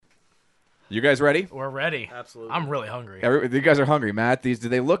You guys ready? We're ready. Absolutely. I'm really hungry. You guys are hungry, Matt. Do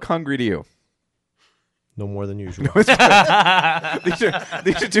they look hungry to you? No more than usual. these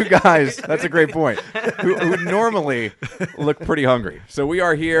are two guys. That's a great point. Who normally look pretty hungry. So we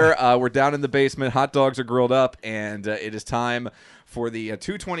are here. We're down in the basement. Hot dogs are grilled up, and it is time for the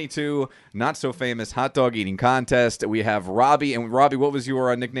 222 not so famous hot dog eating contest. We have Robbie, and Robbie, what was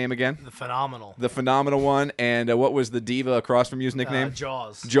your nickname again? The Phenomenal. The Phenomenal one. And what was the diva across from you's nickname?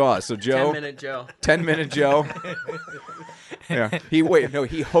 Jaws. Jaws. So Joe. 10-minute Joe. 10-minute Joe. Yeah. He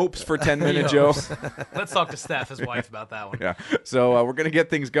hopes for 10-minute Joe. Let's talk to Steph, his wife, about that one. Yeah. So we're going to get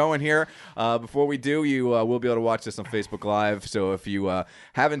things going here. Before we do, you will be able to watch this on Facebook Live. So if you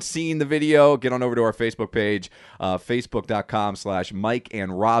haven't seen the video, get on over to our Facebook page, facebook.com/Mike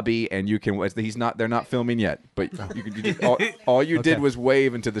and Robbie, and you can. They're not filming yet, but all you did was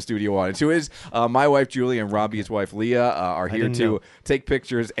wave into the studio audience. Who is my wife Julie and Robbie's wife Leah are here to take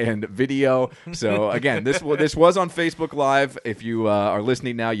pictures and video. So again, this was on Facebook Live. If you are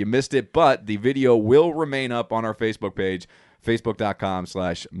listening now, you missed it, but the video will remain up on our Facebook page,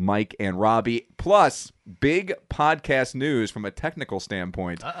 facebook.com/Mike and Robbie. Plus, big podcast news from a technical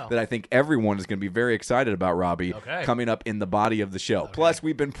standpoint that I think everyone is going to be very excited about, Robbie, coming up in the body of the show. Plus,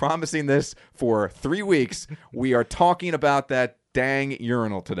 we've been promising this for 3 weeks. We are talking about that dang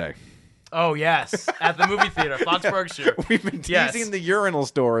urinal today. Oh, yes. At the movie theater, Foxburg Shoe. We've been teasing the urinal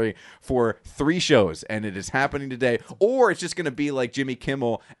story for 3 shows, and it is happening today. Or it's just going to be like Jimmy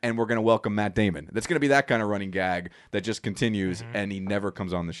Kimmel, and we're going to welcome Matt Damon. That's going to be that kind of running gag that just continues, and he never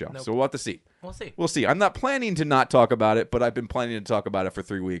comes on the show. Nope. So we'll have to see. We'll see. I'm not planning to not talk about it, but I've been planning to talk about it for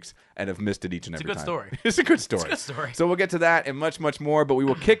 3 weeks and have missed it each and every time. It's a good story. It's a good story. It's a good story. So we'll get to that and much, much more, but we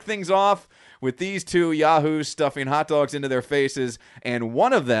will kick things off with these two yahoos stuffing hot dogs into their faces, and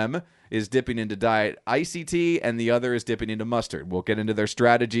one of them is dipping into Diet Icy Tea, and the other is dipping into mustard. We'll get into their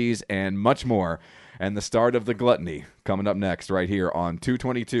strategies and much more, and the start of the gluttony coming up next right here on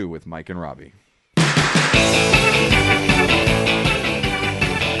 222 with Mike and Robbie.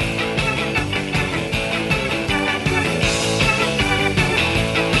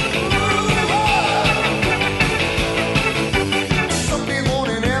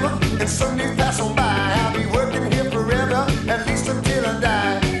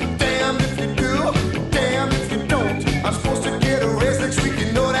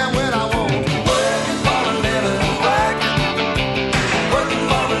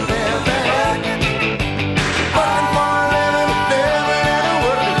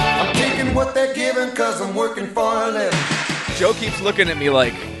 Joe keeps looking at me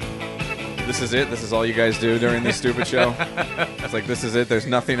like, this is it? This is all you guys do during this stupid show? It's like, this is it? There's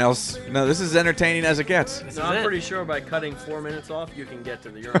nothing else? No, this is entertaining as it gets. No, I'm pretty sure by cutting 4 minutes off, you can get to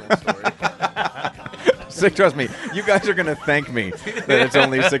the urinal story. Sick, trust me, you guys are going to thank me that it's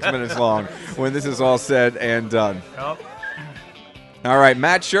only 6 minutes long when this is all said and done. Yep. All right,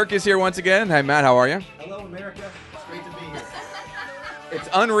 Matt Shirk is here once again. Hi, Matt, how are you? Hello, America. It's great to be here. It's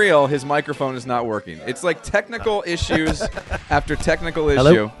unreal. His microphone is not working. It's like technical issues after technical issue.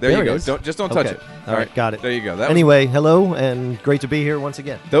 Hello? There you go. Is. Don't touch it. All right, got it. There you go. Anyway, hello, and great to be here once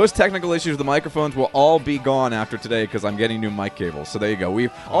again. Those technical issues with the microphones will all be gone after today because I'm getting new mic cables. So there you go.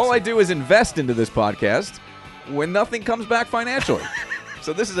 All I do is invest into this podcast when nothing comes back financially.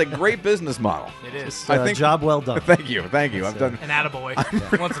 So this is a great business model. It is. I think Job well done. Thank you. I've done. An attaboy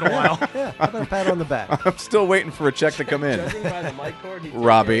once in a while. Yeah, how about a pat on the back? I'm still waiting for a check to come in. Judging by the mic cord, he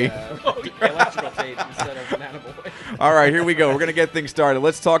Robbie. electrical tape instead of an attaboy. All right, here we go. We're going to get things started.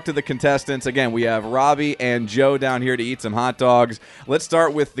 Let's talk to the contestants. Again, we have Robbie and Joe down here to eat some hot dogs. Let's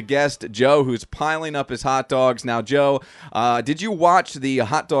start with the guest, Joe, who's piling up his hot dogs. Now, Joe, did you watch the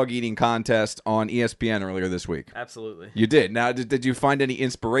hot dog eating contest on ESPN earlier this week? Absolutely. You did. Now, did you find any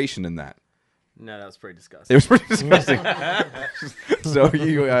inspiration in that? No, that was pretty disgusting. It was pretty disgusting. So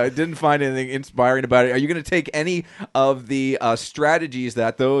you didn't find anything inspiring about it. Are you going to take any of the strategies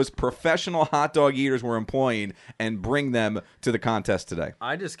that those professional hot dog eaters were employing and bring them to the contest today?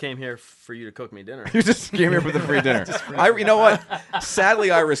 I just came here for you to cook me dinner. You just came here for the free dinner. You know what? Sadly,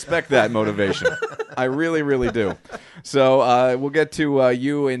 I respect that motivation. I really, really do. So we'll get to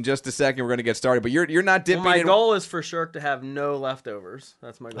you in just a second. We're going to get started, but you're not dipping. Well, my goal is for Shirk to have no leftovers.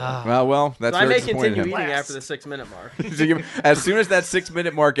 That's my goal. Well, that's so I very may disappointing continue him. eating after the 6-minute mark. So as soon as that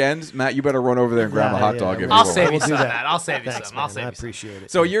 6-minute mark ends, Matt, you better run over there and grab a hot dog. I'll save you We'll some, do that. Matt. I'll save you Thanks, some. man. I'll save I you some. appreciate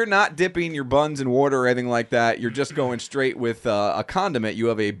it. So you're not dipping your buns in water or anything like that. You're just going straight with a condiment. You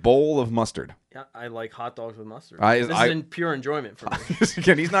have a bowl of mustard. Yeah, I like hot dogs with mustard. I- This I- is in pure enjoyment for me.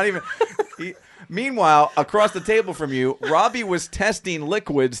 Again, he's not even. Meanwhile, across the table from you, Robbie was testing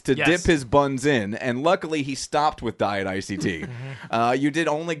liquids to Yes. dip his buns in, and luckily he stopped with Diet ICT. You did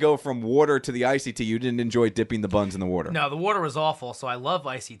only go from water to the ICT. You didn't enjoy dipping the buns in the water. No, the water was awful, so I love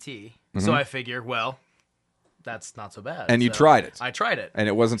ICT. So I figured, well, that's not so bad. And you So tried it. I tried it. And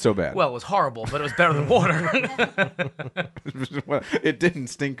it wasn't so bad. Well, it was horrible, but it was better than water. Well, it didn't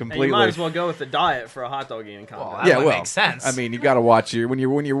stink And completely. you might as well go with the diet for a hot dog eating contest. Well, that would well, make sense. I mean, you got to watch when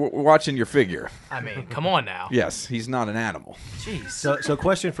you're watching your figure. I mean, come on now. Yes, he's not an animal. Jeez. So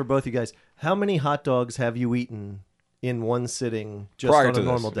question for both you guys: how many hot dogs have you eaten in one sitting just Prior on to a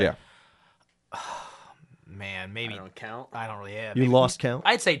normal this, day? yeah. Man, maybe I don't count. I don't really have. You maybe- lost count.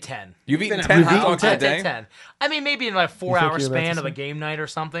 I'd say 10. You've eaten You've 10 hot eaten dogs a 10, day? 10. I mean, maybe in like a think 4-hour you're about to span of say? a game night or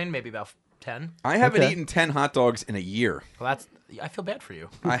something. Maybe about 10. I haven't Okay. eaten 10 hot dogs in a year. Well, that's. I feel bad for you.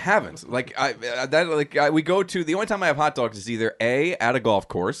 I haven't. We go to the only time I have hot dogs is either A, at a golf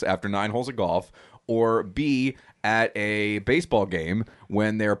course after 9 holes of golf, or B, at a baseball game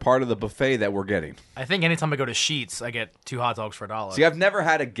when they're part of the buffet that we're getting. I think anytime I go to Sheets, I get 2 hot dogs for $1. See, I've never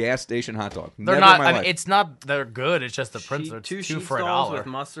had a gas station hot dog. They're Never not. in my I mean, life. it's not. They're good. It's just the principle. It's Two 2 sheet for stalls $1. with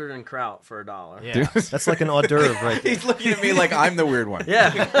mustard and kraut for $1. Yeah. That's like an hors d'oeuvre right there. He's looking at me like I'm the weird one.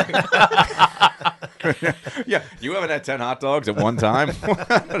 Yeah. Yeah, you haven't had 10 hot dogs at one time?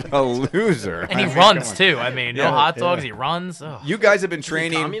 What a loser. And he I mean, runs come on. too. I mean, no Yeah, hot dogs. He runs. Ugh. You guys have been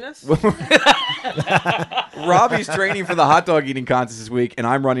training. Communist? Robbie's training for the hot dog eating contest this week, and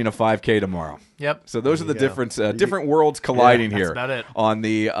I'm running a 5K tomorrow. Yep. So those are the you go. different worlds colliding that's here about it. on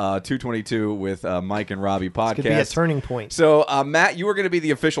the 222 with Mike and Robbie podcast. Could be a turning point. So, Matt, you are going to be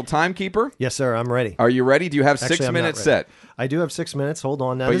the official timekeeper. Yes, sir. I'm ready. Are you ready? Do you have Actually, 6 I'm not minutes ready. set? I do have 6 minutes. Hold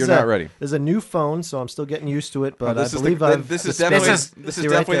on. Now, But this you're is not ready. This is a new phone, so I'm still getting used to it. But I This is believe I've. this is the definitely This is- this is see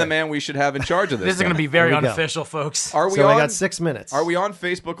right definitely the there. man we should have in charge of this. This is going to thing. be very Here we go. unofficial, folks. Are we So on? I got 6 minutes. Are we on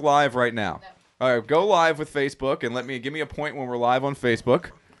Facebook Live right now? All right, go live with Facebook and give me a point when we're live on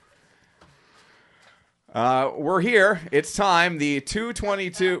Facebook. We're here. It's time. The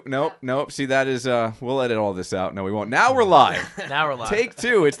 222. Nope. See, that is. We'll edit all this out. No, we won't. Now we're live. Now we're live. Take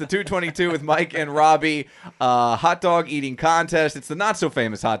 2. It's the 222 with Mike and Robbie hot dog eating contest. It's the not so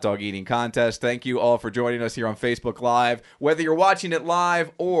famous hot dog eating contest. Thank you all for joining us here on Facebook Live. Whether you're watching it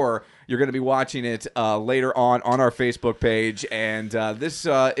live or you're going to be watching it later on our Facebook page. And this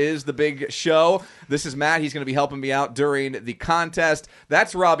is the big show. This is Matt. He's going to be helping me out during the contest.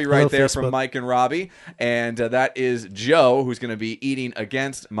 That's Robbie right Hello, there Facebook. from Mike and Robbie. And that is Joe, who's going to be eating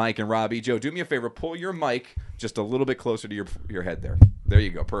against Mike and Robbie. Joe, do me a favor. Pull your mic just a little bit closer to your head there. There you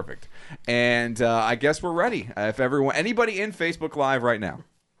go. Perfect. And I guess we're ready. If anybody in Facebook Live right now?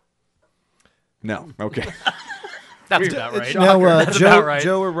 No. Okay. That's about right. Now, That's about right.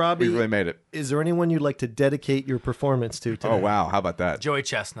 Joe or Robbie, We really made it. is there anyone you'd like to dedicate your performance to today? Oh, wow. How about that? Joey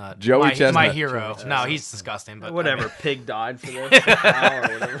Chestnut. Joey my, Chestnut. My hero. No, he's disgusting. But Whatever. Pig died for this. Cow or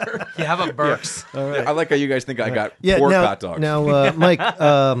whatever. Yeah, how about Burks? All right. I like how you guys think I got Yeah, pork now, hot dogs. Now, Mike,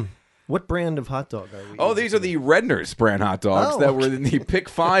 what brand of hot dog are we? Oh, these are the Redner's brand hot dogs Oh, that were in the Pick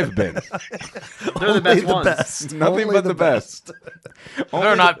 5 bin. They're the best ones. Nothing Only but the best.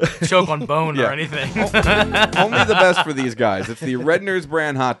 They're not choke on bone Yeah. or anything. Only the best for these guys. It's the Redner's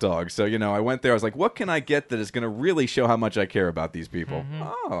brand hot dog. So, I went there. I was like, what can I get that is going to really show how much I care about these people?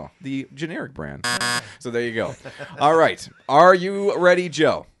 Oh, the generic brand. So there you go. All right. Are you ready,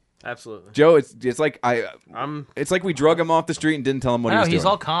 Joe? Absolutely. Joe, it's like I'm it's like we drug him off the street and didn't tell him what I know, he was he's doing.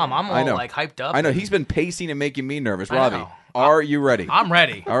 all calm. I'm I all know. like hyped up. I know. He's been pacing and making me nervous. I Robbie, know. are you ready? I'm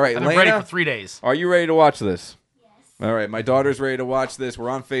ready. All right, I've been ready Lena? for 3 days. Are you ready to watch this? Yes. All right, my daughter's ready to watch this. We're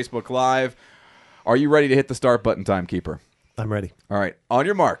on Facebook Live. Are you ready to hit the start button, timekeeper? I'm ready. All right, on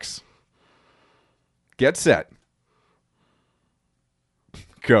your marks. Get set.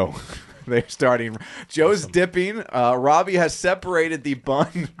 Go. They're starting. Joe's dipping. Robbie has separated the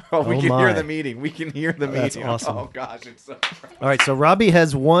bun. Oh, we Oh, can my. hear the meeting. We can hear the That's meeting. awesome. Oh, gosh. It's so... All right, so Robbie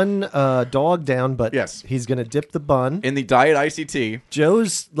has one dog down, but Yes. he's going to dip the bun. In the Diet ICT,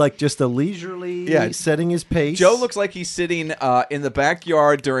 Joe's like just a leisurely Yeah. setting his pace. Joe looks like he's sitting in the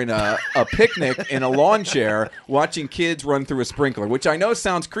backyard during a picnic in a lawn chair watching kids run through a sprinkler, which I know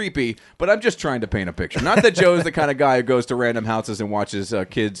sounds creepy, but I'm just trying to paint a picture. Not that Joe's the kind of guy who goes to random houses and watches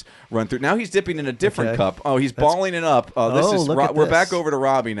kids run through. Now he's dipping in a different Okay. cup. Oh, he's balling it up. Look at We're this. back over to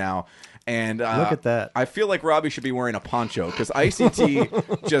Robbie now. And Look at that. I feel like Robbie should be wearing a poncho because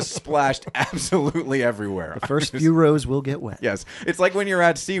ICT just splashed absolutely everywhere. First few rows will get wet. Yes. It's like when you're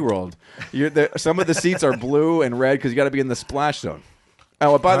at SeaWorld. Some of the seats are blue and red because you got to be in the splash zone.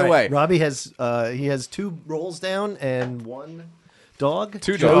 Oh, by the All way, right, Robbie has he has 2 rolls down and 1 dog.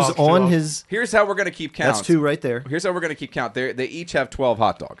 Two Joe's dogs. on his. Here's how we're going to keep count. That's 2 right there. Here's how we're going to keep count. They each have 12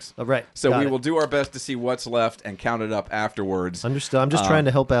 hot dogs. Oh, right. So Got we it. will do our best to see what's left and count it up afterwards. Understood. I'm just trying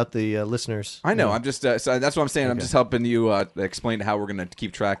to help out the listeners. I know. I'm just so that's what I'm saying. I'm just helping you explain how we're going to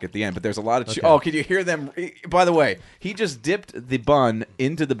keep track at the end. But there's a lot of oh, can you hear them? By the way, he just dipped the bun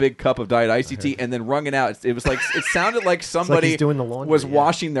into the big cup of Diet Iced Tea and then wrung it out. It was like it sounded like somebody he's doing the laundry, was yeah.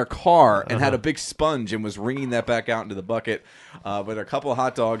 washing their car and had a big sponge and was wringing that back out into the bucket. With a couple of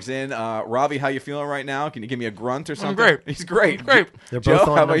hot dogs in. Robbie, how you feeling right now? Can you give me a grunt or something? great. He's great. Great. They're Joe, both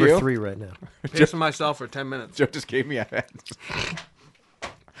how on about number you? 3 right now. Pacing myself for 10 minutes. Joe just gave me a head.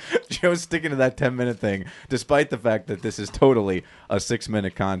 Joe's sticking to that 10-minute thing, despite the fact that this is totally a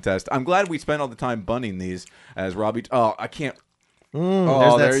 6-minute contest. I'm glad we spent all the time bunning these as Robbie. Oh, I can't. There's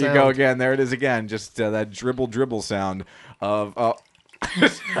that there you go sound. again. There it is again. Just that dribble sound of. Ooh.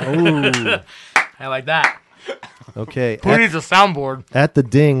 I like that. Okay. Who needs a soundboard? At the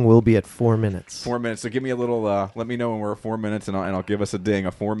ding, we'll be at 4 minutes. 4 minutes. So give me a little. Let me know when we're at 4 minutes, and I'll give us a ding.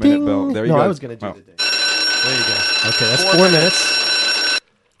 A 4-minute Ding. bell. There you no, go. I was going to do Oh. the ding. There you go. Okay, that's 4 4 minutes.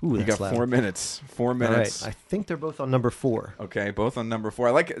 Ooh, You that's got loud. 4 minutes. 4 All minutes. right. I think they're both on number 4. Okay, both on number 4.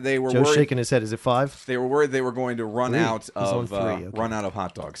 I like they were Joe's worried. shaking his head. Is it 5? They were worried they were going to run 3. out He's on of 3, okay. run out of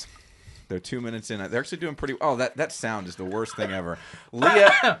hot dogs. They're 2 minutes in. They're actually doing pretty. Oh, that sound is the worst thing ever.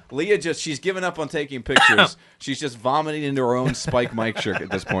 Leah she's given up on taking pictures. She's just vomiting into her own Spike Mike shirt at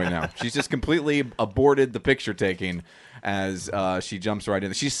this point now. She's just completely aborted the picture taking as she jumps right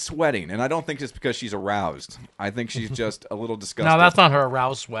in. She's sweating, and I don't think it's because she's aroused. I think she's just a little disgusted. No, that's not her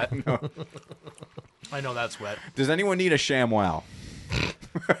aroused sweat. I know that sweat. Does anyone need a ShamWow?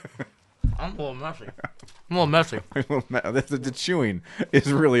 I'm a little messy. The chewing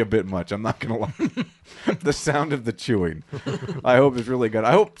is really a bit much. I'm not gonna lie. The sound of the chewing, I hope is really good.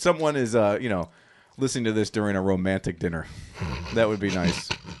 I hope someone is, listening to this during a romantic dinner. That would be nice.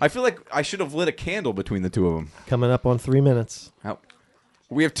 I feel like I should have lit a candle between the two of them. Coming up on 3 minutes.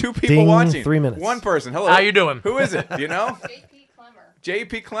 We have 2 people Ding, watching. 3 minutes. One person. Hello. How you doing? Who is it? Do you know? JP Clemmer.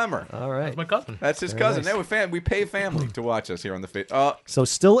 J.P. Clemmer. All right. That's my cousin. That's his Very cousin. nice. We pay family to watch us here on the So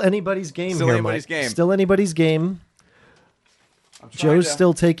still anybody's game Still here, anybody's Mike. game. Still anybody's game. Joe's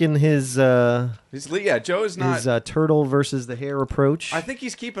still taking his Joe's not. turtle versus the hare approach. I think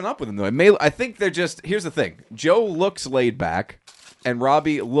he's keeping up with him, though. I think they're just. Here's the thing: Joe looks laid back, and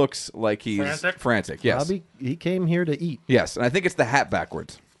Robbie looks like he's frantic. Yes, Robbie, he came here to eat. yes, and I think it's the hat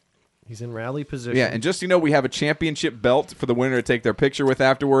backwards. He's in rally position. Yeah, and just so you know, we have a championship belt for the winner to take their picture with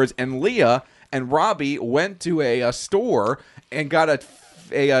afterwards. And Leah and Robbie went to a store and got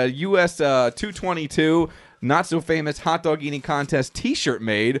a US 222 not so famous hot dog eating contest T-shirt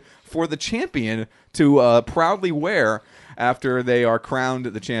made for the champion to proudly wear after they are crowned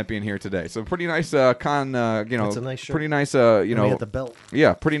the champion here today. So pretty nice It's a nice shirt. pretty nice We got the belt.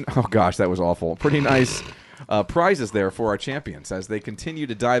 yeah, pretty. Oh gosh, that was awful. Pretty nice prizes there for our champions as they continue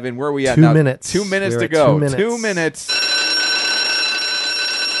to dive in. Where are we at 2 now? minutes. 2 minutes We're to at go. 2 minutes. 2 minutes.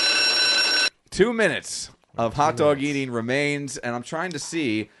 2 minutes of hot dog eating remains, and I'm trying to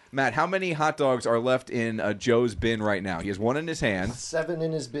see, Matt, how many hot dogs are left in Joe's bin right now? He has 1 in his hand, 7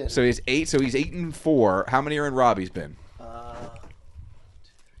 in his bin. so he's 8. So he's eaten 4. How many are in Robbie's bin?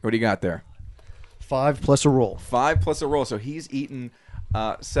 What do you got there? 5 plus a roll. 5 plus a roll. So he's eaten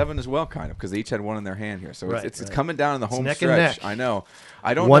 7 as well, kind of, because they each had 1 in their hand here. So Right, it's right. coming down in the home neck and stretch. neck. I know.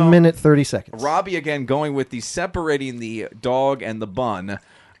 I don't 1 know. minute 30 seconds. Robbie again going with the separating the dog and the bun,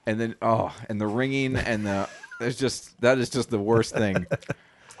 and then and the ringing and the that is just the worst thing.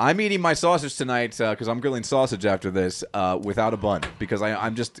 I'm eating my sausage tonight because I'm grilling sausage after this without a bun because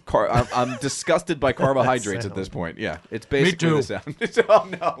I'm disgusted by carbohydrates at this point. Yeah, it's basically too. the sound. Oh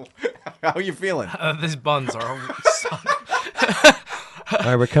no, how are you feeling? These buns are. All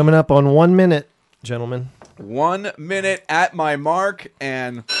right, we're coming up on 1 minute, gentlemen. 1 minute at my mark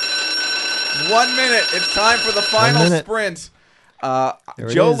and 1 minute. It's time for the final minute. sprint. There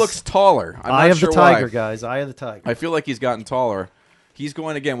it Joe is. looks taller. I'm Eye not of sure the tiger, why. guys. Eye of the tiger. I feel like he's gotten taller. He's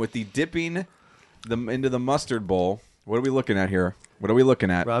going again with the dipping into the mustard bowl. What are we looking at here? What are we looking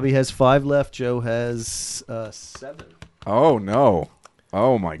at? Robbie has 5 left. Joe has 7. Oh no!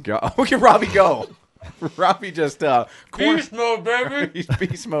 Oh my God! Look at Robbie go. Robbie just Beast mode, baby. He's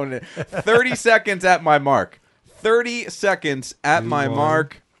beast moding it. 30 seconds at my mark. 30 seconds at my one.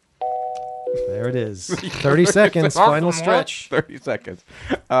 mark. There it is. 30 seconds. Final stretch. 30 seconds.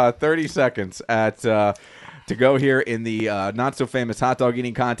 30 seconds at to go here in the not so famous hot dog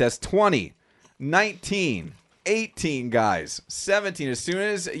eating contest. 20, 19, 18, guys, 17. As soon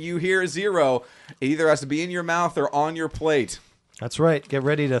as you hear 0, it either has to be in your mouth or on your plate. That's right. Get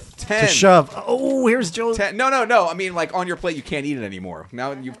ready to 10. shove. Oh, here's Joe. 10. No. I mean, like on your plate, you can't eat it anymore.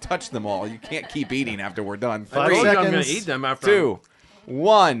 Now you've touched them all. You can't keep eating after we're done. I 3 told you I'm going to seconds. eat them after. 2,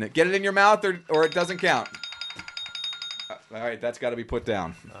 1. Get it in your mouth, or it doesn't count. All right, that's got to be put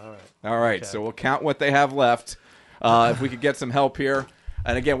down. All right. So we'll count what they have left. If we could get some help here,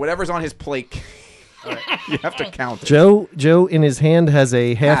 and again, whatever's on his plate, you have to count it. Joe in his hand has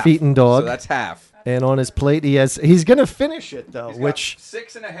a half-eaten dog, So that's half. and on his plate he's going to finish it though. He's got Which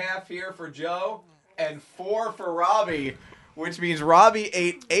 6.5 here for Joe and 4 for Robbie, which means Robbie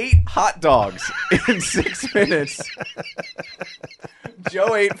ate 8 hot dogs in 6 minutes.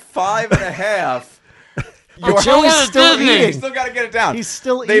 Joe ate 5.5. Joe is still Disney. You eating. still got to get it down. He's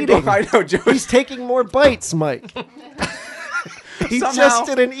still They eating. I know, Joe. He's taking more bites, Mike. He Somehow- just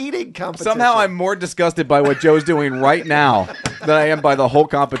did an eating competition. Somehow I'm more disgusted by what Joe's doing right now than I am by the whole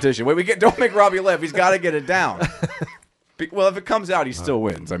competition. Wait, don't make Robbie laugh. He's got to get it down. Well, if it comes out, he still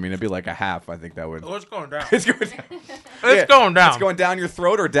wins. I mean, it'd be like a half. I think that would. Oh, it's going down. It's going down. It's going down. It's going down your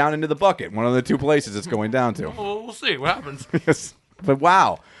throat or down into the bucket. One of the two places it's going down to. We'll see what happens. Yes. But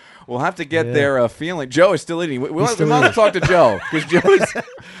wow. We'll have to get their feeling. Joe is still eating. We want still to talk to Joe because Joe is.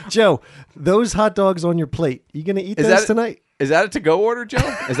 Joe, those hot dogs on your plate, you going to eat Is those that- tonight? Is that a to-go order, Joe?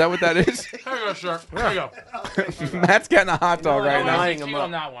 Is that what that is? There you go, sir. There you go. Matt's getting a hot dog right I'm now. Lining lining them up.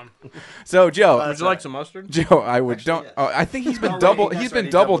 on that one. So, Joe, Would you like some mustard? Joe, I would don't. I think he's been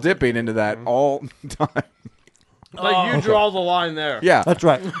double dipping into that all time. Like you draw the line there. Yeah, That's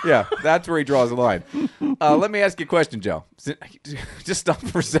right. yeah, that's where he draws the line. Let me ask you a question, Joe. Just stop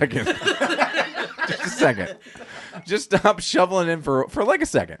for a second. Just a second. Just stop shoveling in for like a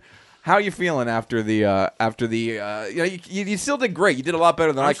second. How are you feeling after the you know, you still did great. You did a lot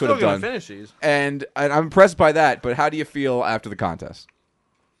better than I I'm could still have gonna done. finish these. And I'm impressed by that. But how do you feel after the contest?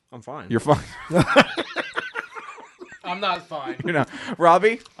 I'm fine. You're fine. I'm not fine. You know,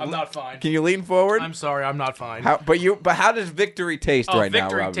 Robbie, I'm not fine. can you lean forward? I'm sorry, I'm not fine. But how does victory taste right now,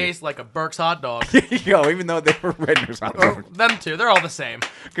 victory Robbie? tastes like a Burke's hot dog. There you go. Even though they were Redner's hot dogs. Them two, they're all the same.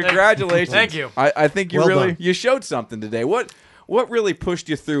 Congratulations. Thank you. I think you Well really done. you showed something today. What really pushed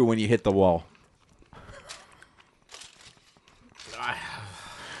you through when you hit the wall?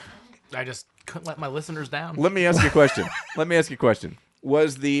 I just couldn't let my listeners down. Let me ask you a question.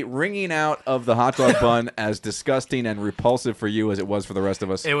 Was the wringing out of the hot dog bun as disgusting and repulsive for you as it was for the rest of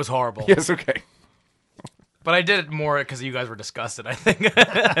us? It was horrible. Yes, okay. But I did it more because you guys were disgusted, I think.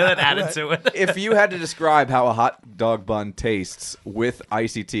 That added to it. If you had to describe how a hot dog bun tastes with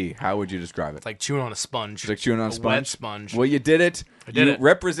ICT, how would you describe it? It's like chewing on a sponge. It's like chewing on a sponge? Wet sponge. Well, you did it. I did you it.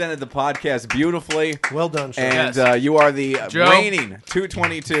 represented the podcast beautifully. Well done, Sean. And Yes. you are the Joe. reigning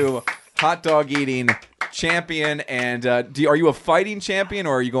 222 hot dog eating champion. And are you a fighting champion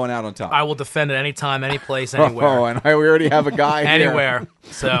or are you going out on top? I will defend it anytime, any place, anywhere. Oh, and we already have a guy here. Anywhere.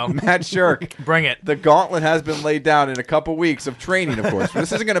 So Matt Shirk. bring it. The gauntlet has been laid down in a couple weeks of training, of course.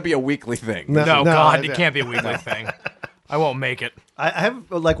 This isn't going to be a weekly thing. No, No, God, I- it can't be a weekly thing. I won't make it. I have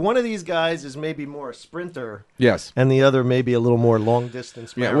like one of these guys is maybe more a sprinter, Yes. and the other maybe a little more long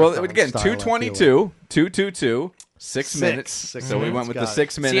distance. Yeah. Well, marathon again, style, I feel 222, 222, 6 minutes. 6 So we minutes, went with the got it.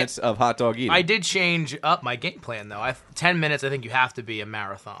 6 minutes of hot dog eating. I did change up my game plan, though. 10 minutes, I think you have to be a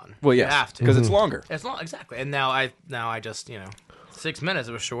marathon. Well, You yes, have to. because it's longer. It's not exactly. And now I just 6 minutes.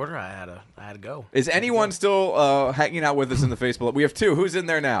 It was shorter. I had to go. Is anyone still hanging out with us in the Facebook? We have 2. Who's in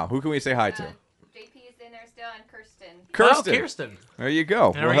there now? Who can we say hi to? JP is in there still, and Kirsten. Kirsten. Oh, Kirsten. There you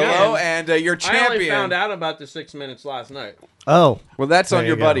go. There Well, we go. hello, and your I only champion. found out about the 6 minutes last night. Oh, Well, that's on There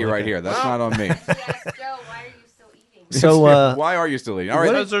your you go, buddy right okay. here. That's not on me. She asked Joe, why are you still eating? so Why are you still eating? All right.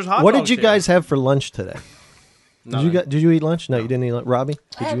 Because there's hot what dogs did you here. guys have for lunch today? Did you eat lunch? No, you didn't eat lunch. Robbie,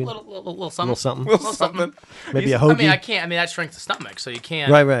 I did had you a eat little something. something? Well, something. Maybe a I hoagie? mean, I can't. I mean, that shrinks the stomach, so you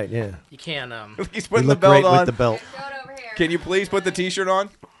can't. Right, yeah. You can't. He's You putting the look belt great on. with the belt. Show it over here. Can you please put the T-shirt on?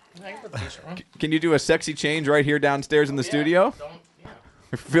 Can you do a sexy change right here downstairs in the studio?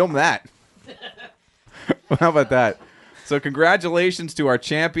 Film that. How about that? So congratulations to our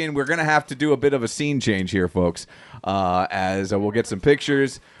champion. We're going to have to do a bit of a scene change here, folks, as we'll get some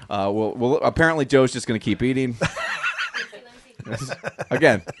pictures. We'll apparently Joe's just going to keep eating.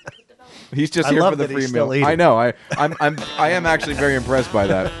 Again, he's just I here love for the that free he's meal. still eating. I know. I am actually very impressed by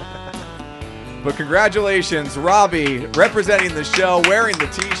that. But congratulations, Robbie, representing the show, wearing the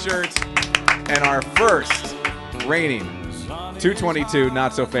T-shirt, and our first reigning 222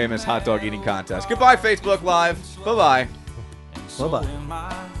 Not So Famous Hot Dog Eating Contest. Goodbye, Facebook Live. Bye-bye.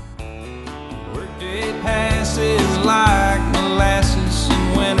 Bye-bye. Workday passes like molasses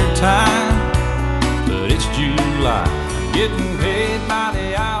in wintertime, but it's July. I'm getting paid by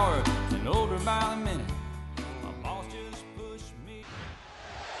the hour and older by the minute. My boss just pushed me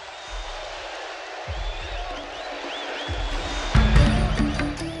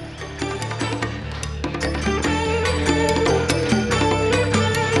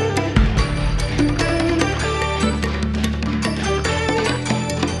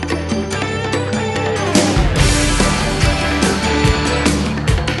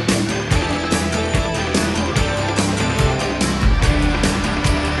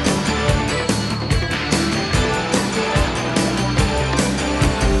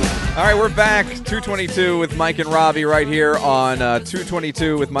right, we're back. 222 with Mike and Robbie right here on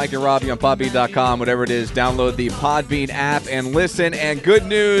 222 with Mike and Robbie on Podbean.com. Whatever it is, download the Podbean app and listen. And good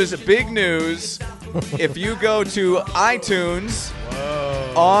news, big news, if you go to iTunes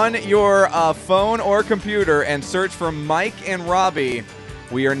on your phone or computer and search for Mike and Robbie,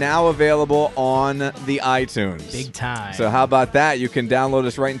 we are now available on the iTunes. Big time. So how about that? You can download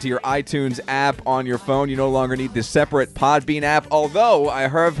us right into your iTunes app on your phone. You no longer need the separate Podbean app, although I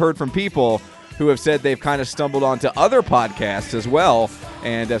have heard from people who have said they've kind of stumbled onto other podcasts as well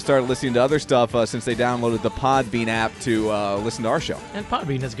and have started listening to other stuff since they downloaded the Podbean app to listen to our show. And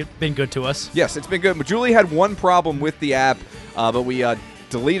Podbean has been good to us. Yes, it's been good. But Julie had one problem with the app, but we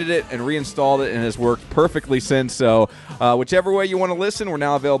deleted it and reinstalled it, and it has worked perfectly since. So whichever way you want to listen, we're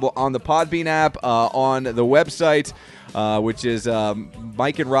now available on the Podbean app, on the website, which is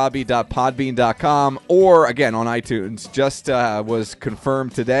mikeandrobbie.podbean.com, or, again, on iTunes. Just was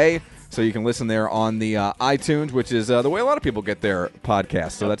confirmed today, so you can listen there on the iTunes, which is the way a lot of people get their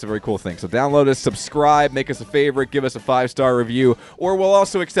podcasts. So that's a very cool thing. So download us, subscribe, make us a favorite, give us a 5-star review, or we'll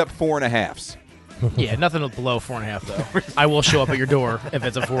also accept 4.5s. Yeah, nothing below 4.5 though. I will show up at your door if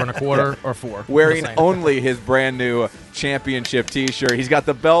it's a 4.25 or 4. Wearing Just saying. only his brand new championship T-shirt. He's got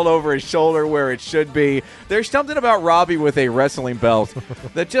the belt over his shoulder where it should be. There's something about Robbie with a wrestling belt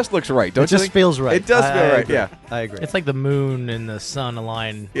that just looks right. Don't It you just think? feels right. It does I feel right. agree. Yeah, I agree. It's like the moon and the sun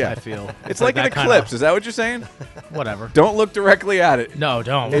align. Yeah. I feel it's like an that kinda- eclipse. Is that what you're saying? Whatever. Don't look directly at it. No,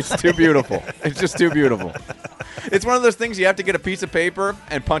 don't. It's too beautiful. It's just too beautiful. It's one of those things you have to get a piece of paper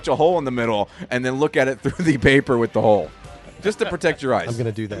and punch a hole in the middle and then look at it through the paper with the hole, just to protect your eyes. I'm going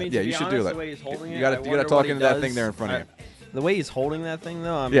to do that. I mean, Yeah, to you be should honest, do that. The way he's holding You it, gotta- I you gotta wonder talk what he into that does. thing there in front of you. The way he's holding that thing,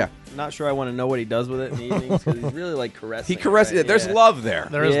 though, I'm Yeah. not sure I want to know what he does with it in the evenings because he's really like caressing. He caresses it. There's love there.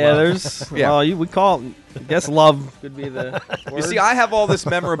 There is yeah, love. there's. Yeah. Well, we call it. I guess love could be the word. You see, I have all this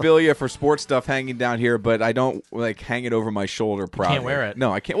memorabilia for sports stuff hanging down here, but I don't hang it over my shoulder proudly. can't wear it.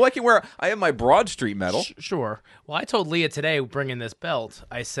 No, I can't. Well, I can wear. I have my Broad Street medal. Sure. Well, I told Leah today, bringing this belt,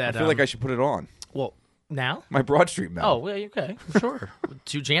 I said, I feel like I should put it on. well, now? My Broad Street medal. Oh, well, okay, sure.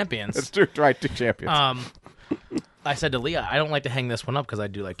 2 champions. That's true. Right, 2 champions. I said to Leah, I don't like to hang this one up because I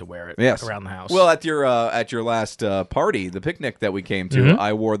do like to wear it Yes. around the house. Well, at your last party, the picnic that we came to, Mm-hmm.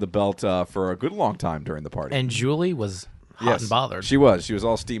 I wore the belt for a good long time during the party. and Julie was hot Yes, and bothered. She was. She was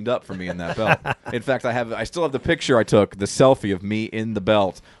all steamed up for me in that belt. In fact, I still have the picture I took, the selfie of me in the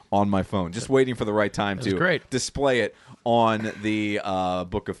belt on my phone, just waiting for the right time to great. display it on the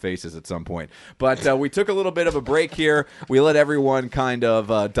Book of Faces at some point. But we took a little bit of a break here. We let everyone kind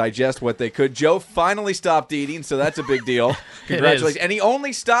of digest what they could. Joe finally stopped eating, so that's a big deal. Congratulations. And he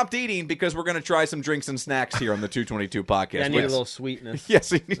only stopped eating because we're going to try some drinks and snacks here on the 222 podcast. I need a Yes. little sweetness. Yes,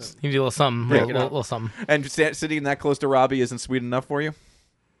 he needs. You do a little something, Yeah. little something. And sitting that close to Robbie isn't sweet enough for you?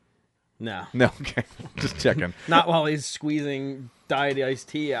 No, No, okay. Just checking. not while he's squeezing diet iced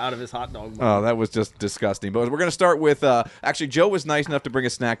tea out of his hot dog. Oh, that was just disgusting. But we're going to start with, actually, Joe was nice enough to bring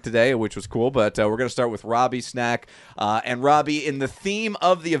a snack today, which was cool. But we're going to start with Robbie's snack. And Robbie, in the theme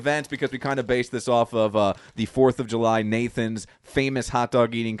of the event, because we kind of based this off of the 4th of July, Nathan's famous hot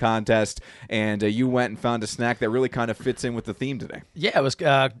dog eating contest. And you went and found a snack that really kind of fits in with the theme today. Yeah, it was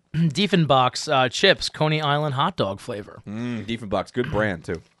Diefenbach's chips, Coney Island hot dog flavor. Diefenbach's, good brand,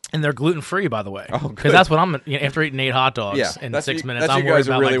 too. And they're gluten free, by the way. Oh, good. Because that's what I'm after eating 8 hot dogs Yeah, in that's 6 what minutes. That's I'm what you guys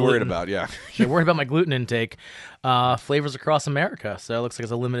worried are about really my worried gluten. about, yeah. They're worried about my gluten intake. Flavors across America. So it looks like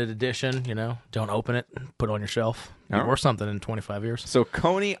it's a limited edition. Don't open it. Put it on your shelf. Be All right. worth something in 25 years. So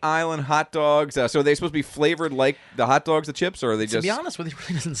Coney Island hot dogs, so are they supposed to be flavored like the hot dogs, the chips, or are they To just... be honest with you, it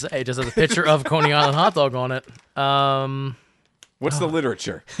really doesn't say. It just has a picture of Coney Island hot dog on it. What's the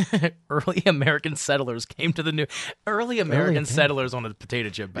literature? Early American settlers came to the new. Early American settlers on a potato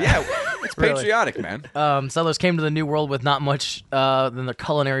chip bag. Yeah, it's Really? patriotic, man. Settlers came to the New World with not much than their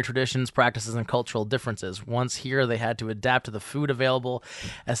culinary traditions, practices, and cultural differences. Once here, they had to adapt to the food available.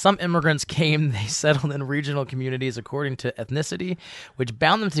 As some immigrants came, they settled in regional communities according to ethnicity, which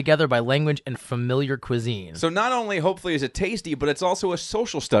bound them together by language and familiar cuisine. So not only, hopefully, is it tasty, but it's also a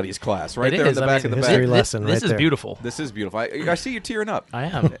social studies class right It there in is. the I back mean, of the history bag. lesson This right is there. beautiful. This is beautiful. I see you tearing up. I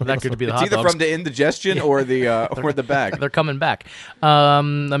am. That could be the It's hot either dogs. from the indigestion or the or the bag. They're coming back.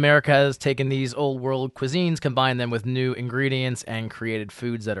 America has taken these old world cuisines, combined them with new ingredients, and created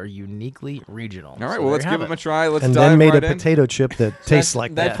foods that are uniquely regional. All right, well, let's give them a try. Let's And dive then made right a in. potato chip that tastes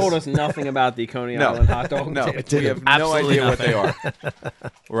like that that. told us nothing about the Coney No. Island hot dog. No, tip. we have no Absolutely idea what they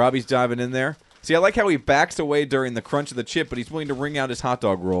are. Robbie's diving in there. See, I like how he backs away during the crunch of the chip, but he's willing to wring out his hot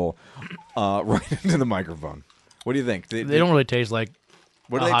dog roll right into the microphone. What do you think? They don't really taste like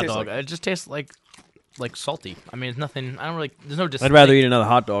What do a they hot taste dog. like? It just tastes like like salty. I mean, it's nothing. I don't really. There's no. I'd rather eat another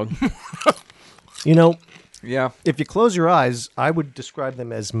hot dog. You know, Yeah. if you close your eyes, I would describe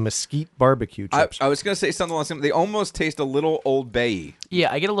them as mesquite barbecue chips. I was going to say something like that. They almost taste a little Old Bay.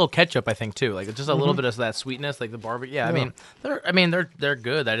 Yeah, I get a little ketchup. I think too, like just a little bit of that sweetness, like the barbecue. Yeah, I mean they're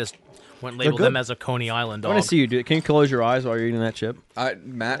good. I just wouldn't label good. them as a Coney Island I dog. want to see you do it. Can you close your eyes while you're eating that chip?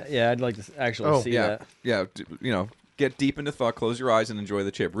 Matt? Yeah, I'd like to actually Oh, see Yeah. that. Yeah. You know, get deep into thought, close your eyes, and enjoy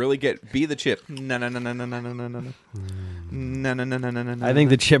the chip. Really be the chip. No. I think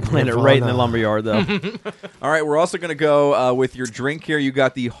the chip landed right in the lumberyard, though. All right, we're also going to go with your drink here. You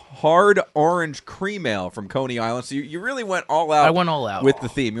got the hard orange cream ale from Coney Island. So you really went all out. I went all out with the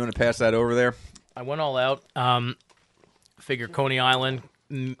theme. You want to pass that over there? I went all out. Figure Coney Island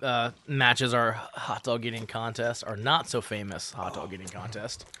matches our hot dog eating contest, our not so famous hot dog eating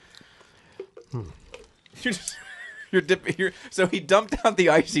contest. You're dipping. So he dumped out the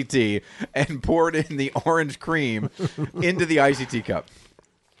icy tea and poured in the orange cream into the icy tea cup.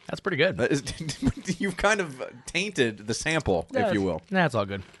 That's pretty good. You've kind of tainted the sample, if you will. Nah, it's all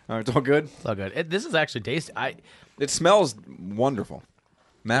good. All right, it's all good. It's all good. This is actually tasty. It smells wonderful.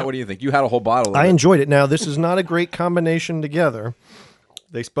 Matt, what do you think? You had a whole bottle of I it. enjoyed it. Now, this is not a great combination together.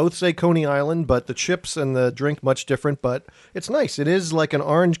 They both say Coney Island, but the chips and the drink much different. But it's nice. It is like an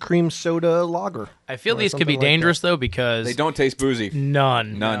orange cream soda lager. I feel or these could be something like dangerous though because They don't taste boozy.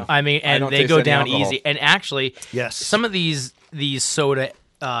 None. I mean, I and don't they taste go any down alcohol. easy. And actually, Yes. some of these soda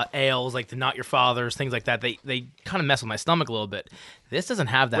ales, like the Not Your Father's, things like that, they kind of mess with my stomach a little bit. This doesn't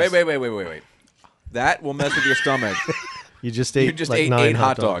have that. Wait. That will mess with your stomach. You just ate, You just like ate 9 8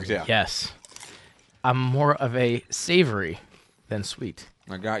 hot dogs, yeah. Yes, I'm more of a savory than sweet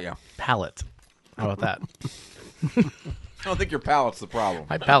I got you. palate. How about that? I don't think your palate's the problem.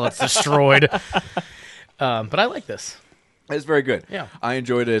 My palate's destroyed. But I like this. It's very good. Yeah. I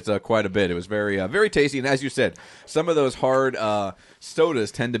enjoyed it quite a bit. It was very very tasty. And as you said, some of those hard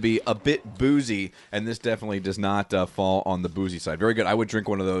sodas tend to be a bit boozy, and this definitely does not fall on the boozy side. Very good. I would drink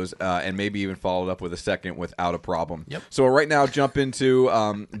one of those and maybe even follow it up with a second without a problem. Yep. So right now, jump into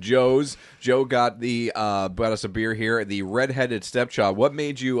Joe's. Joe got brought us a beer here, the Red-Headed Stepchild. What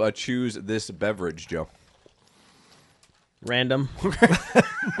made you choose this beverage, Joe? Random.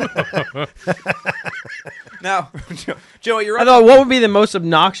 Now, Joe, you're I thought, what would be the most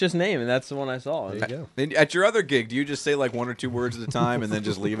obnoxious name? And that's the one I saw. There you go. at your other gig, do you just say like 1 or 2 words at a time and then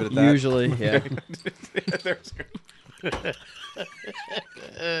just leave it at that? Usually, yeah.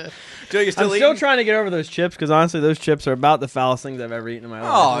 Joe, you still I'm eating? still trying to get over those chips because honestly, those chips are about the foulest things I've ever eaten in my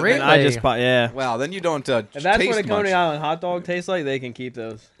life. Oh, And I just, really? yeah. Wow, then you don't If that's taste what a Coney much. Island hot dog tastes like, they can keep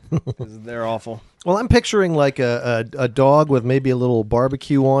those because they're awful. Well, I'm picturing like a dog with maybe a little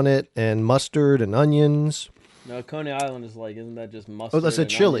barbecue on it and mustard and onions. No, Coney Island is like, isn't that just mustard? Oh, that's a and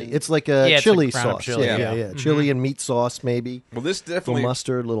chili. onions? It's like a Yeah, it's chili like ground up sauce. chili, Yeah. yeah. Chili and meat sauce, maybe. Well, this Little definitely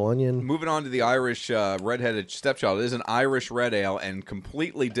mustard, little onion. moving on to the Irish Red-Headed Stepchild. It is an Irish red ale and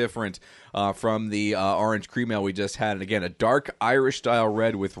completely different from the orange cream ale we just had. And again, a dark Irish style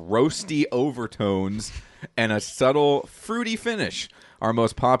red with roasty overtones and a subtle fruity finish. Our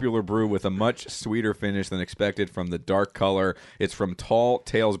most popular brew with a much sweeter finish than expected from the dark color. It's from Tall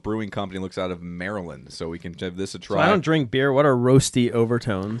Tales Brewing Company. Looks out of Maryland, so we can give this a So try. I don't drink beer. What are roasty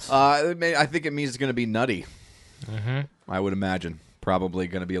overtones? I think it means it's going to be nutty. I would imagine. Probably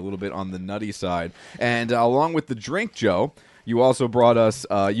going to be a little bit on the nutty side. And along with the drink, Joe, you also brought us,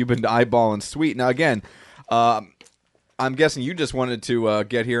 you've been eyeballing sweet. Now, again, I'm guessing you just wanted to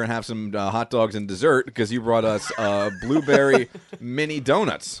get here and have some hot dogs and dessert because you brought us blueberry mini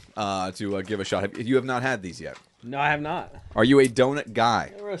donuts to give a shot. You have not had these yet. No, I have not. Are you a donut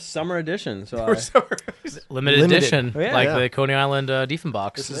guy? They were a summer edition, so Limited edition, Oh, yeah. like Yeah. the Coney Island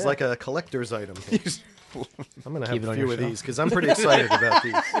Diefenbach. This is like a collector's item. I'm going to Keep have it a on few your of shelf. these because I'm pretty excited about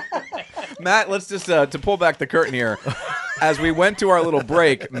these. Matt, let's just, to pull back the curtain here, as we went to our little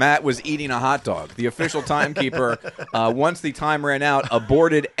break, Matt was eating a hot dog. The official timekeeper, once the time ran out,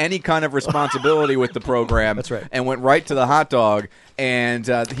 aborted any kind of responsibility with the program. That's right. And went right to the hot dog, and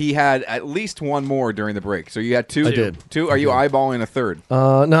he had at least one more during the break. So you had 2? I did. 2? Are you eyeballing a third?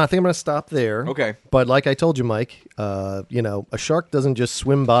 No, I think I'm going to stop there. Okay. But like I told you, Mike, a shark doesn't just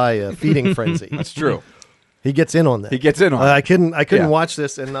swim by a feeding frenzy. That's true. He gets in on that. He gets in on it. I couldn't Yeah. watch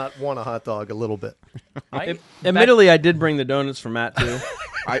this and not want a hot dog a little bit. admittedly, I did bring the donuts for Matt too.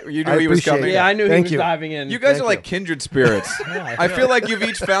 You knew I he was appreciate coming? it. Yeah, I knew Thank he was you. diving in. You guys Thank are like you. kindred spirits. I feel like you've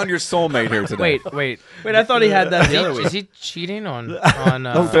each found your soulmate here today. Wait. Wait, I thought he had that the other Is week. he cheating on Don't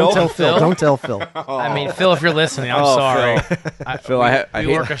tell Phil. Don't tell Phil. I mean, Phil, if you're listening, I'm Oh, sorry. Phil, I we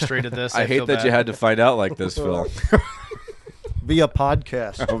hate- orchestrated this. I hate feel that bad. you had to find out like this, Phil. via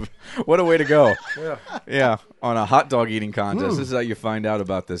podcast. What a way to go. Yeah. On a hot dog eating contest. This is how you find out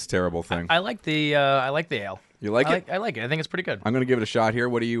about this terrible thing. I like the ale. You like it? I like it. I think it's pretty good. I'm going to give it a shot here.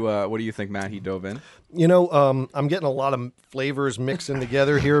 What do you think, Matt? He dove in. I'm getting a lot of flavors mixing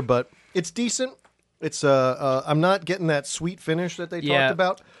together here, but it's decent. It's I'm not getting that sweet finish that they talked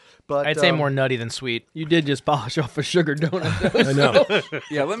about. But I'd say more nutty than sweet. You did just polish off a sugar donut, though. I know.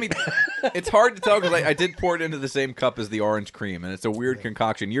 Yeah, it's hard to tell because I did pour it into the same cup as the orange cream, and it's a weird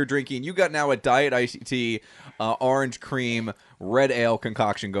concoction. You got now a Diet Iced Tea, orange cream, red ale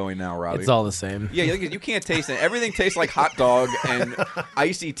concoction going now, Robbie. It's all the same. Yeah, you can't taste it. Everything tastes like hot dog and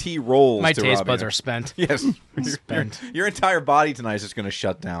icy tea rolls. My to taste Robbie. buds are spent. Yes, Spent. Your entire body tonight is just going to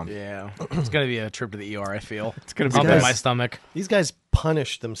shut down. Yeah, it's gonna be a trip to the ER. I feel it's gonna be up in nice. my stomach. These guys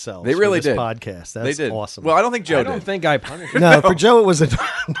punished themselves. They really for this did. Podcast. That's They did. awesome. Well, I don't think Joe I don't did. think I punished him. No, for Joe it was a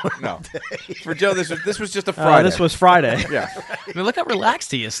No, for Joe this was just a Friday. This was Friday. Yeah. I mean, look how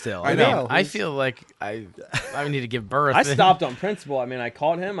relaxed he is still. I I know. mean, I feel like I need to give birth. I stopped on principle. I mean, I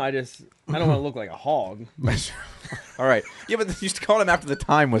caught him. I don't want to look like a hog. All right. Yeah, but you called him after the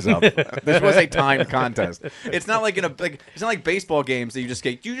time was up. This was a timed contest. It's not like it's not like baseball games that you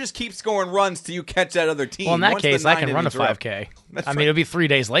just keep scoring runs till you catch that other team. Well, in that Once the case, I 9 can run a innings are up. 5K. That's I mean, right. it'll be 3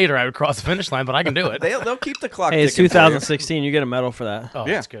 days later. I would cross the finish line, but I can do it. They'll keep the clock. Hey, it's ticking for you. 2016. You get a medal for that. Oh,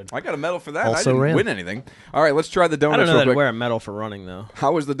 Yeah, that's good. I got a medal for that. Also I didn't ran. win anything. All right, let's try the donuts I don't know real that I'd quick. wear a medal for running, though.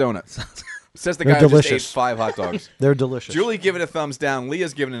 How was the donuts? Says the They're guy who just ate delicious. 5 hot dogs. They're delicious. Julie giving it a thumbs down.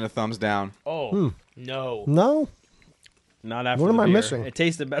 Leah's giving it a thumbs down. Oh no. No. Not after What the am I beer. missing? It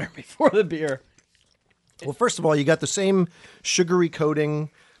tasted better before the beer. Well, first of all, you got the same sugary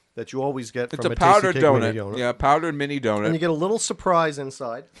coating that you always get It's from a Tasty powdered Cake donut. Mini donut. Yeah, powdered mini And you donut. get a little surprise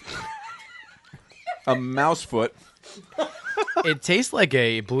inside. A mouse foot. It tastes like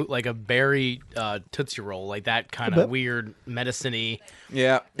a berry Tootsie Roll, like that kind bit. of weird medicine-y.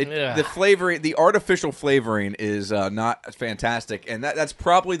 Yeah, Ugh. the flavoring, the artificial flavoring is not fantastic, and that's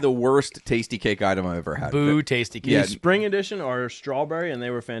probably the worst tasty cake item I've ever had. Boo, tasty cake. Yeah. The spring edition are strawberry, and they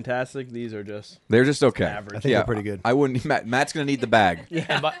were fantastic. These are just They're just okay. average. I think they're pretty good. I wouldn't. Matt's gonna need the bag.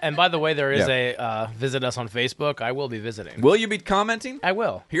 And by the way, there is Yeah. a visit us on Facebook. I will be visiting. Will you be commenting? I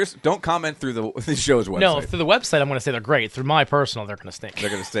will. Don't comment through the show's website. No, through the website, I'm going to say they're great. Through my personal, they're going to stink. they're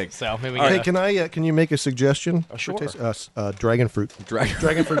gonna stink. So maybe we All can. Hey, can you make a suggestion? Sure. For taste? Dragon fruit.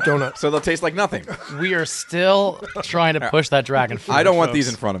 Dragon fruit donut. So they'll taste like nothing. We are still trying to push that dragon fruit. I don't want folks. these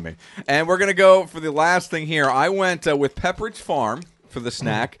in front of me. And we're gonna go for the last thing here. I went with Pepperidge Farm for the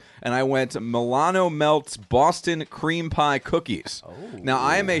snack, and I went Milano Melt's Boston cream pie cookies. Now,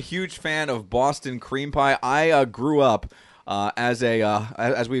 I am a huge fan of Boston cream pie. I grew up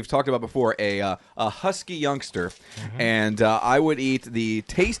as we've talked about before, a husky youngster, and I would eat the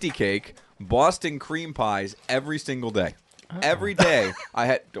Tasty Cake Boston cream pies every single day. Every day, I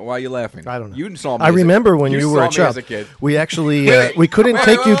had. Why are you laughing? I don't know. You saw me. I as a- remember when you were saw a me chub. as a kid. We actually we couldn't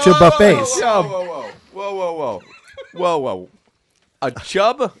take you to buffets. Whoa. A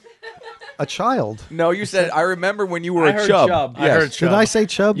chub? A child. No, you said, I remember when you were I a heard chub. chub. Yes. I heard Did I say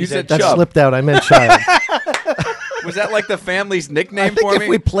chub? You said that chub. slipped out. I meant child. Was that like the family's I nickname think for if me?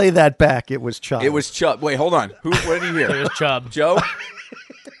 we play that back, it was child. It was Chub. Wait, hold on. What did you It hear? was Chubb. Joe?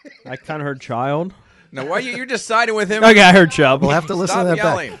 I kind of heard child. Now, why you're just siding with him? Okay, I heard chub. We'll have to listen Stop to that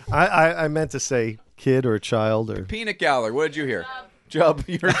yelling. back. I meant to say kid or child or. Peanut Gallery. What did you hear? Chub.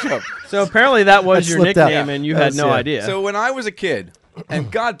 You heard Chub. So apparently that was That your slipped out. nickname, and you That's- had no yeah. idea. So when I was a kid, and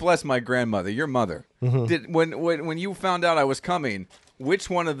God bless my grandmother, your mother, did when you found out I was coming, which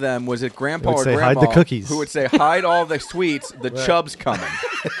one of them was it, Grandpa Would or say, Grandma? "Hide the cookies." Who would say, "Hide all the sweets, the Chub's coming"?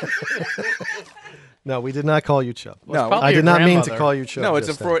 No, we did not call you chub. No, probably I did your not mean to grandmother. call you chub. no, it's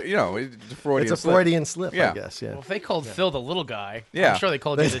a just then. it's a Freudian. It's a slip. Freudian slip, Yeah. I guess. Yeah. Well, if they called Phil the little guy, Yeah. I'm sure they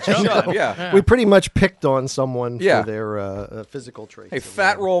called you the Chubb. Chub, yeah. We pretty much picked on someone Yeah. for their physical traits. Hey,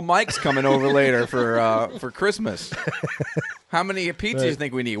 Fat Roll Mike's coming over later for Christmas. How many pizzas do you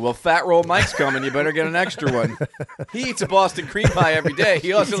think we need? Well, Fat Roll Mike's coming. You better get an extra one. He eats a Boston cream pie every day.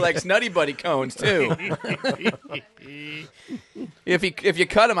 He also likes Nutty Buddy cones too. If you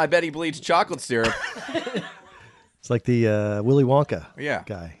cut him, I bet he bleeds chocolate syrup. It's like the Willy Wonka Yeah,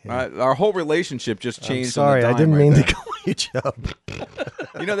 guy. Yeah. Our whole relationship just I'm changed. sorry, on I the dime didn't right mean there. to call you chub.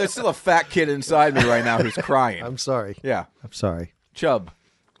 You know, there's still a fat kid inside me right now who's crying. I'm sorry. Yeah, I'm sorry. Chub.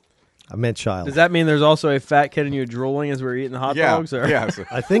 I meant child. Does that mean there's also a fat kid and you drooling as we were eating the hot Yeah, dogs? Or? yeah. So-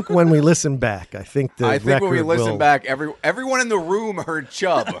 I think when we listen back, I think the I think when we record listen will- back, everyone in the room heard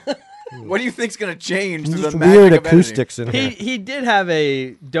Chub. What do you think's going to change through Just the magic weird of editing? acoustics in here. He did have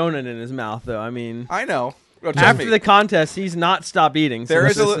a donut in his mouth, though. I mean, I know. Well, After the contest, he's not stopped eating. So there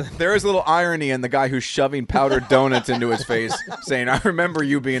this is there is a little irony in the guy who's shoving powdered donuts into his face, saying, "I remember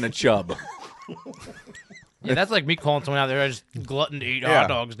you being a chub." Yeah, that's like me calling someone out there. I just glutton to eat Yeah. hot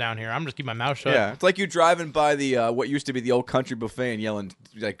dogs down here. I'm just keeping my mouth shut. Yeah, it's like you driving by the what used to be the old country buffet and yelling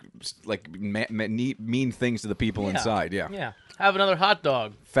like mean things to the people inside. Yeah. Yeah. Have another hot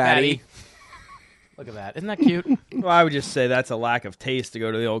dog, Fatty. Look at that. Isn't that cute? well, I would just say that's a lack of taste to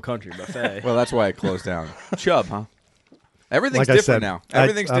go to the old country buffet. Well, that's why it closed down. Chub, huh? Everything's Like I different said, now.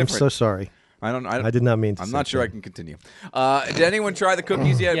 Everything's I'm different. so sorry. I I did not mean to. I'm say not sure I that. can continue. Did anyone try the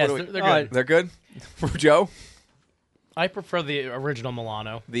cookies yet? Yes, What do we- they're good. They're good? For Joe? I prefer the original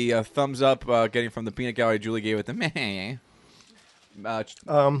Milano. The thumbs up getting from the peanut gallery. Julie gave it the meh.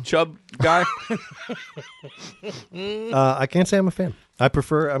 Chub guy? I can't say I'm a fan. I'm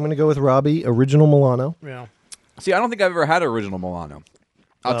going to go with Robbie, original Milano. Yeah. See, I don't think I've ever had original Milano.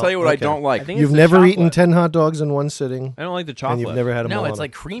 I'll Oh, tell you what I okay. don't like. I think You've it's the never chocolate. eaten 10 hot dogs in one sitting, I don't like the and chocolate. you've never had a No, Milano. it's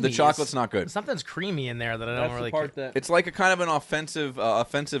like creamy. The chocolate's not good. Something's creamy in there that I That's don't really the part care. that It's like a kind of an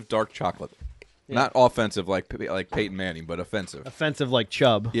offensive dark chocolate. Not offensive like Peyton Manning, but offensive. offensive like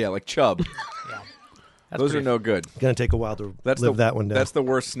chub. Yeah, like Chub. That's Those are pretty- no good. Going to take a while to That's live that one down. That's the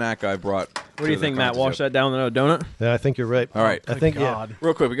worst snack I brought. What do you think, Matt? Wash that down with a donut? Yeah, I think you're right. All right. I think, God.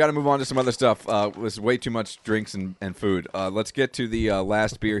 Real quick, we got to move on to some other stuff. It was way too much drinks and food. Let's get to the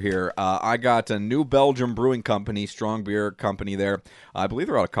last beer here. I got a New Belgium Brewing Company, strong beer company there. I believe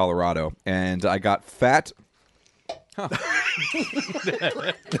they're out of Colorado. And I got Fat. No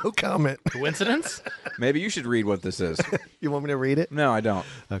comment. Coincidence? Maybe you should read what this is. You want me to read it? No, I don't.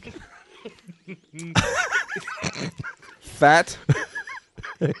 Okay. Fat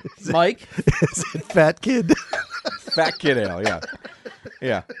Mike? Fat kid. Fat Kid Ale, yeah.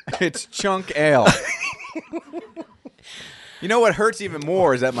 Yeah. It's Chunk Ale. You know what hurts even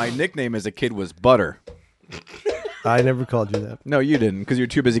more is that my nickname as a kid was Butter. I never called you that. No, you didn't, because you're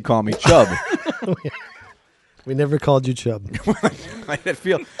too busy calling me Chub. We never called you Chub. I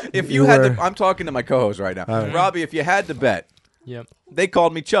feel if you You had were- to, I'm talking to my co-host right now, Robbie. If you had to bet, Yep. they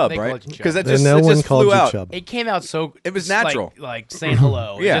called me Chub, They right? called you Chub. Because it Then just no it one just called flew you out. Chub. It came out so. It was natural. Like saying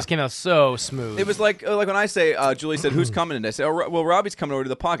hello. Yeah. It just came out so smooth. It was like when I say Julie said, "Who's coming?" and I say, "Oh, well, Robbie's coming over to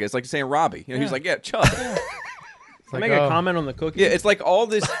the podcast." It's like saying Robbie. You know, he's like, "Yeah, Chub." Can I like, make a oh. comment on the cookie? Yeah, it's like all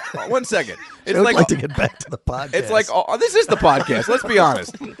this. 1 second. It's I'd like, like to get back to the podcast. it's like this is the podcast. Let's be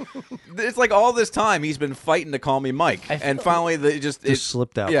honest. It's like all this time he's been fighting to call me Mike, and finally it just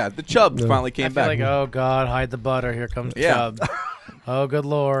slipped out. Yeah, the Chub finally I came feel back. like, oh God, hide the butter. Here comes Yeah. Chub. Oh, good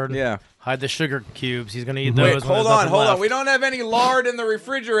Lord. Yeah. Hide the sugar cubes. He's gonna eat those. Wait, when hold there's on, nothing hold on. left. We don't have any lard in the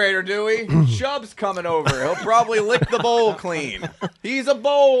refrigerator, do we? Chub's coming over. He'll probably lick the bowl clean. He's a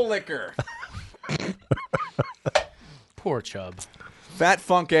bowl licker. Poor Chub. Fat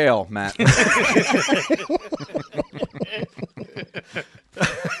Funk Ale, Matt.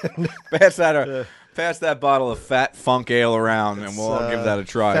 Pass that bottle of Fat Funk Ale around, and we'll give that a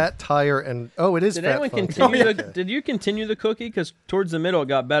try. Fat tire and it is Did fat anyone funk. continue? Did you continue the cookie? Because towards the middle it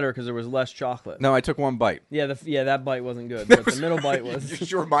got better because there was less chocolate. No, I took one bite. Yeah, that bite wasn't good, but the middle bite was. You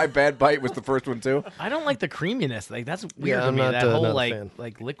sure my bad bite was the first one too? I don't like the creaminess. Like that's weird Yeah, to I'm me. not, That not whole a fan.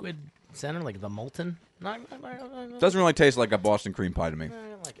 like liquid center, like the molten. No, Doesn't really taste like a Boston cream pie to me. I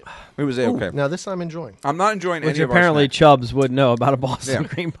don't like it. It was okay. Now this I'm enjoying. I'm not enjoying Which any of our apparently snacks. Chubbs would know about a Boston Yeah.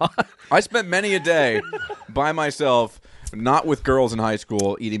 cream pie. I spent many a day by myself, not with girls in high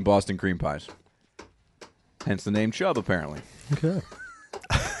school, eating Boston cream pies. Hence the name Chub, apparently. Okay.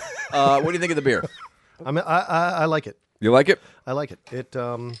 What do you think of the beer? I like it. You like it? I like it. It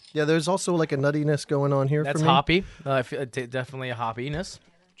there's also like a nuttiness going on here That's for me. hoppy. I feel, definitely a hoppiness.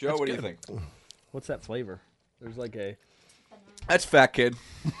 Joe, what do you think? What's that flavor? There's like a. That's Fat Kid.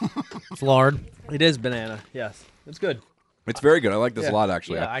 It's lard. It is banana. Yes, it's good. It's very good. I like this a lot,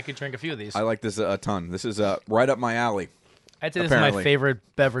 actually. Yeah, I could drink a few of these. I like this a ton. This is right up my alley. I'd say this is apparently. my favorite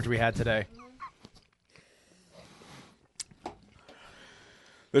beverage we had today.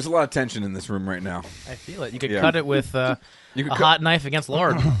 There's a lot of tension in this room right now. I feel it. You could Yeah. cut it with You a could hot knife against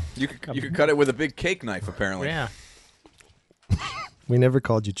lard. you could cut it with a big cake knife, apparently. Yeah. We never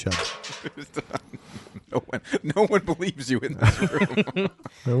called you Chub. No one believes you in this room.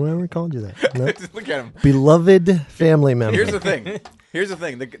 No one ever called you that. No. Look at him. Beloved family member. Here's the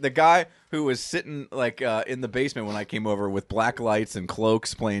thing. The guy who was sitting like in the basement when I came over with black lights and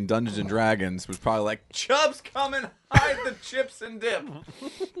cloaks playing Dungeons and Dragons was probably like, Chub's coming, hide the chips and dip.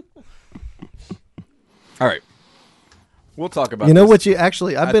 All right. We'll talk about You know this. what you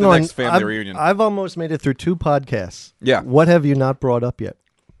actually I've at been the on next family I've, reunion. I've almost made it through 2 podcasts. Yeah. What have you not brought up yet?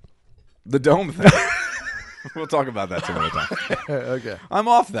 The dome thing. We'll talk about that some other time. Okay. I'm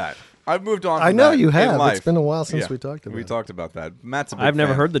off that. I've moved on. I from know that you in have. life. It's been a while since Yeah, we talked about We it. talked about that. Matt's a big I've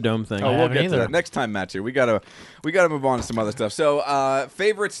never fan. heard the dome thing. Oh, we'll haven't get to either. that next time, Matt's here. We gotta move on to some other stuff. So,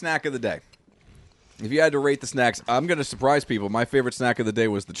 favorite snack of the day. If you had to rate the snacks, I'm going to surprise people. My favorite snack of the day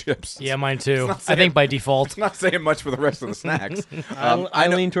was the chips. Yeah, mine too. not I saying- think by default. It's not saying much for the rest of the snacks. I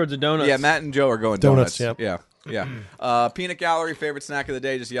know- lean towards the donuts. Yeah, Matt and Joe are going Donuts, donuts. yep. Yeah. Peanut gallery, favorite snack of the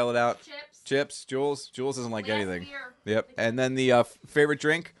day. Just yell it out. Chips. Chips. Jules doesn't like Last anything. beer. Yep. And then the favorite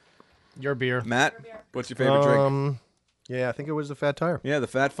drink. Your beer. Matt, what's your favorite drink? Yeah, I think it was the Fat Tire. Yeah, the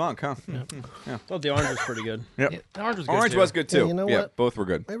Fat Funk, huh? Thought the orange was pretty good. Yep. Yeah, the orange was good. Orange too. was good too. Yeah, you know what? Both were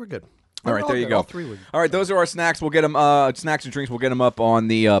good. They were good. All right, there you go. All three were good. All right, those are our snacks. We'll get them, snacks and drinks. We'll get them up on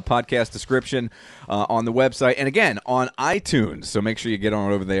the podcast description on the website. And again, on iTunes. So make sure you get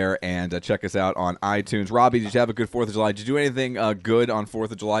on over there and check us out on iTunes. Robbie, did you have a good 4th of July? Did you do anything good on 4th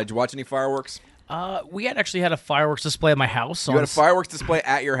of July? Did you watch any fireworks? We had actually had a fireworks display at my house. You had a fireworks display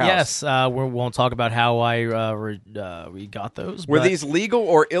at your house? Yes. We won't talk about how we got those. Were but these legal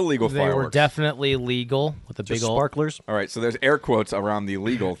or illegal They fireworks? were definitely legal with a Just big old. sparklers. All right, so there's air quotes around the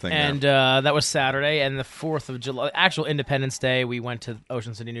legal thing And there. that was Saturday, and the 4th of July, actual Independence Day, we went to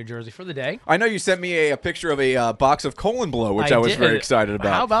Ocean City, New Jersey for the day. I know you sent me a picture of a box of Colon Blow, which I was did. very excited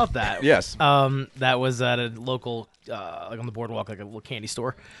about. How about that? Yes. That was at a local, like on the boardwalk, like a little candy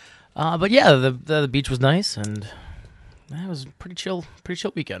store. But yeah, the beach was nice, and it was a pretty chill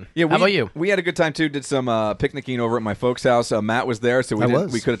weekend. Yeah, How about you? We had a good time too. Did some picnicking over at my folks' house. Matt was there, so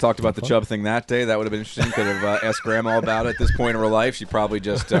we could have talked about the Chubb thing that day. That would have been interesting. Could have asked Grandma about it at this point in her life. She probably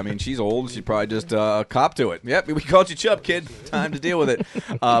just, she's old. She'd probably just cop to it. Yep, we called you Chubb, kid. Time to deal with it.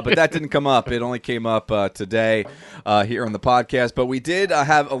 But that didn't come up. It only came up today here on the podcast. But we did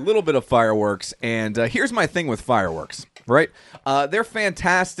have a little bit of fireworks. And here's my thing with fireworks. Right? They're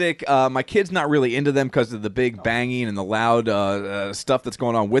fantastic. My kid's not really into them because of the big banging and the loud stuff that's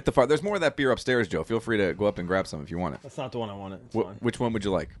going on with the fire. There's more of that beer upstairs, Joe. Feel free to go up and grab some if you want it. That's not the one I wanted. It's fine. Which one would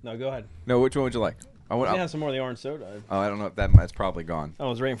you like? No, go ahead. No, which one would you like? You can have some more of the orange soda. I don't know if that's probably gone. Oh, it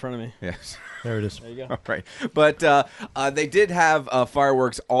was right in front of me. Yes. There it is. There you go. All right. But they did have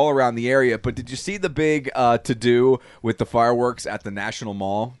fireworks all around the area. But did you see the big to-do with the fireworks at the National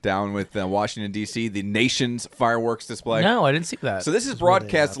Mall down with Washington, D.C., the nation's fireworks display? No, I didn't see that. So this is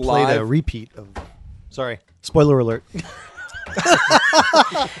broadcast Played a live. repeat of. Sorry. Spoiler alert.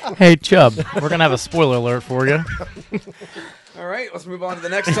 Hey, Chubb, we're going to have a spoiler alert for you. All right, let's move on to the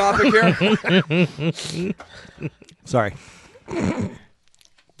next topic here. Sorry.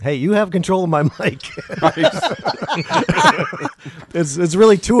 Hey, you have control of my mic. It's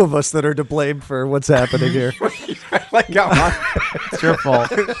really two of us that are to blame for what's happening here. I like how It's your fault.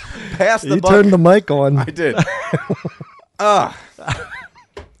 pass the You buck. turned the mic on. I did.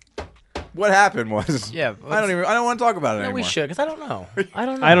 What happened was Yeah, I don't want to talk about it No, anymore. we should, because I don't know. I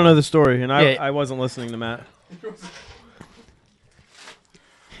don't know. I don't know the story, and Yeah. I wasn't listening to Matt.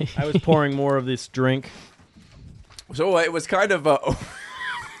 I was pouring more of this drink. So it was kind of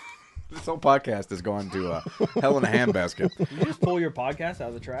this whole podcast has gone to hell in a handbasket. Did you just pull your podcast out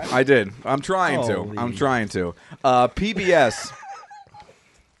of the trash? I did. I'm trying to. Holy. I'm trying to. PBS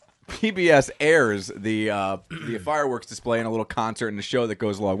airs the fireworks display and a little concert and a show that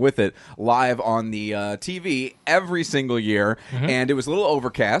goes along with it live on the TV every single year. And it was a little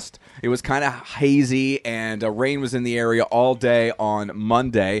overcast. It was kind of hazy, and rain was in the area all day on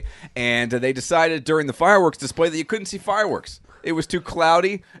Monday. And they decided during the fireworks display that you couldn't see fireworks. It was too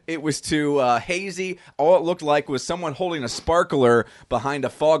cloudy. It was too hazy. All it looked like was someone holding a sparkler behind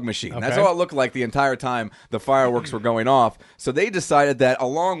a fog machine. That's all it looked like the entire time the fireworks were going off. So they decided that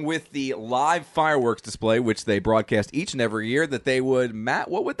along with the live fireworks display, which they broadcast each and every year, that they would,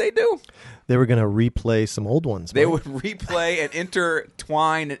 Matt, what would they do? They were going to replay some old ones. They Mike. would replay and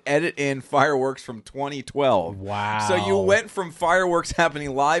intertwine and edit in fireworks from 2012. Wow. So you went from fireworks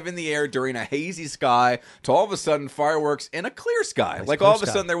happening live in the air during a hazy sky to all of a sudden fireworks in a clear sky. Like all of a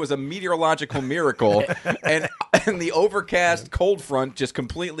sudden there was a meteorological miracle and the overcast cold front just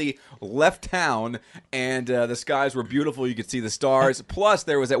completely left town, and the skies were beautiful. You could see the stars. Plus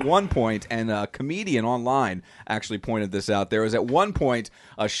there was at one point, and a comedian online actually pointed this out, there was at one point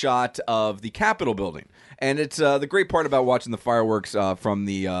a shot of the Capitol building. And it's the great part about watching the fireworks from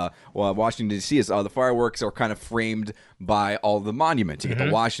the Washington, D.C. is the fireworks are kind of framed by all the monuments. You get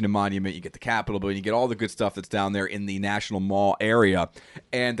the Washington Monument, you get the Capitol Building, you get all the good stuff that's down there in the National Mall area.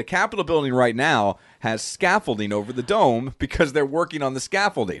 And the Capitol Building right now has scaffolding scaffolding over the dome because they're working on the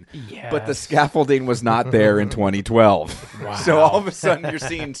scaffolding. But the Yes. scaffolding was not there in 2012. So all of a sudden you're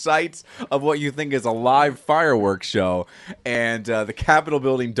seeing sights of what you think is a live fireworks show, and the Capitol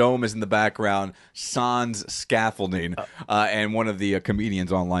building dome is in the background, sans scaffolding, and one of the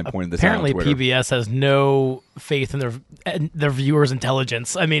comedians online pointed this Apparently, out on Twitter. PBS has no faith in their viewers'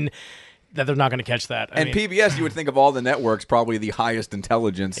 intelligence. I mean, that they're not going to catch that. I And mean, PBS, you would think of all the networks, probably the highest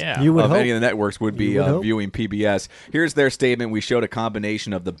intelligence Yeah. You would of hope. any of the networks would be You would hope. viewing PBS. Here's their statement. We showed a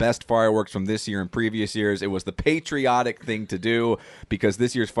combination of the best fireworks from this year and previous years. It was the patriotic thing to do because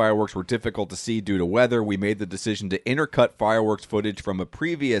this year's fireworks were difficult to see due to weather. We made the decision to intercut fireworks footage from a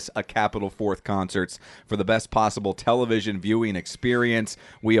previous Capitol 4th concerts for the best possible television viewing experience.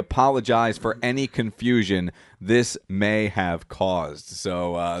 We apologize for any confusion this may have caused.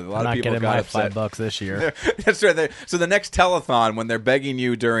 So a lot I'm of not people getting got my upset. $5 this year. That's right. So the next telethon, when they're begging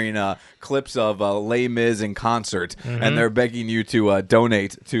you during clips of Les Mis in concert, and they're begging you to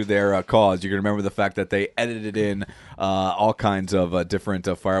donate to their cause, you're going to remember the fact that they edited in all kinds of different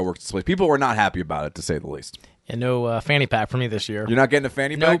fireworks displays. People were not happy about it, to say the least. And no fanny pack for me this year. You're not getting a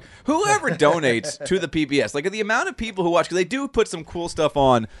fanny pack? Whoever donates to the PBS, like the amount of people who watch, because they do put some cool stuff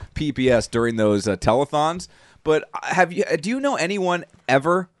on PBS during those telethons, but do you know anyone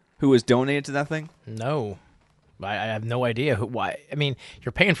ever who has donated to that thing? No. I have no idea why. I mean,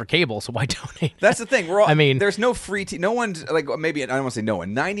 you're paying for cable, so why donate? That's the thing. We're all, I mean- there's no free. No one's like maybe I don't want to say no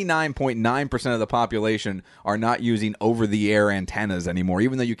one. 99.9% of the population are not using over-the-air antennas anymore.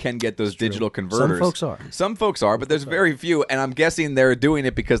 Even though you can get those digital converters, Some folks are, but there's very few. And I'm guessing they're doing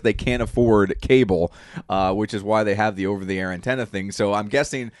it because they can't afford cable, which is why they have the over-the-air antenna thing. So I'm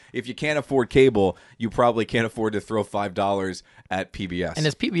guessing if you can't afford cable, you probably can't afford to throw $5 at PBS. And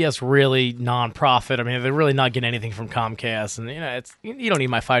is PBS really non-profit? I mean, they're really not getting anything from Comcast, and you don't need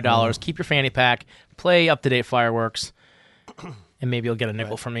my $5. Keep your fanny pack, play up-to-date fireworks, and maybe you'll get a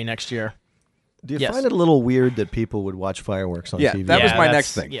nickel from me next year. Do you Yes. find it a little weird that people would watch fireworks on Yeah, TV? that was my that's-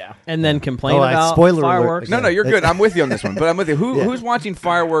 next thing. Yeah. And then complain Oh, about spoiler alert fireworks. again. No, you're good. I'm with you on this one, but I'm with you. Who's watching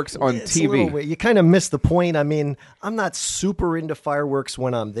fireworks on It's a little TV? weird. You kind of miss the point. I mean, I'm not super into fireworks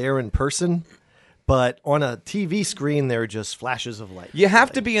when I'm there in person, but on a TV screen, they're just flashes of light. You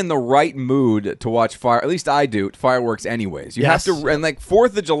have to be in the right mood to watch at least I do, fireworks anyways. You Yes. have to, and like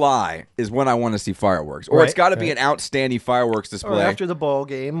 4th of July is when I want to see fireworks. Or it's Right, got to be right. an outstanding fireworks Or display. after the ball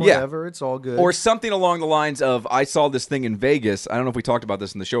game, Yeah. whatever, it's all good. Or something along the lines of, I saw this thing in Vegas. I don't know if we talked about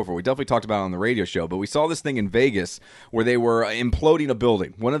this in the show before. We definitely talked about it on the radio show, but we saw this thing in Vegas where they were imploding a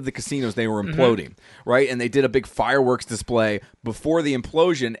building. One of the casinos, they were imploding, right? And they did a big fireworks display before the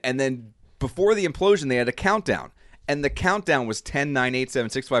implosion, and then before the implosion, they had a countdown. And the countdown was 10, 9, 8, 7,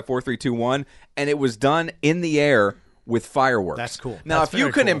 6, 5, 4, 3, 2, 1, and it was done in the air with fireworks. That's cool. Now, That's if you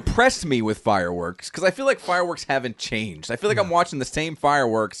very could cool. impress me with fireworks, because I feel like fireworks haven't changed. I feel like I'm watching the same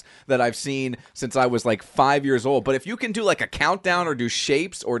fireworks that I've seen since I was like 5 years old. But if you can do like a countdown or do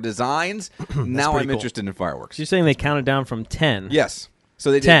shapes or designs, now I'm pretty cool. interested in fireworks. So you're saying they counted down from 10? Yes. So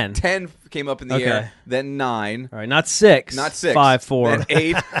they did 10. 10 came up in the Okay. air, then 9, All right, not 6. not 6, 5, 4. then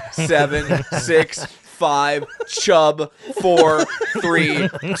 8, 7, 6, 5, chub, 4, 3,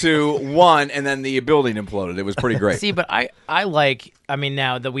 2, 1, and then the building imploded. It was pretty great. See, but I like. I mean,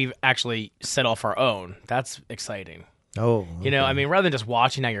 now that we've actually set off our own, that's exciting. oh, You know, I mean, rather than just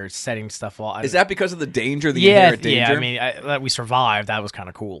watching, now you're setting stuff off. Is that because of the danger, the yeah, inherent danger? yeah. I mean, that we survived. That was kind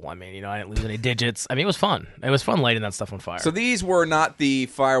of cool. I mean, I didn't lose any digits. I mean, it was fun. It was fun lighting that stuff on fire. So these were not the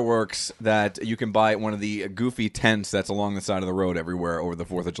fireworks that you can buy at one of the goofy tents that's along the side of the road everywhere over the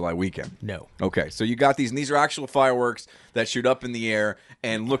 4th of July weekend. No. Okay, so you got these, and these are actual fireworks that shoot up in the air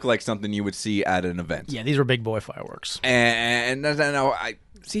and look like something you would see at an event. Yeah, these were big boy fireworks. And now,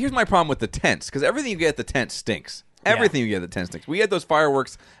 see, here's my problem with the tents, because everything you get at the tent stinks. Everything you get at the tent stinks. We had those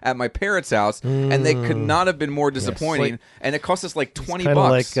fireworks at my parents' house, and they could not have been more disappointing. And it cost us like $20. kind of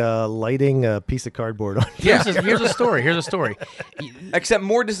like lighting a piece of cardboard on. Yeah. Here's a story. Here's a story. Except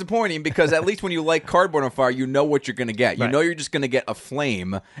more disappointing because at least when you light cardboard on fire, you know what you're going to get. You Right. know you're just going to get a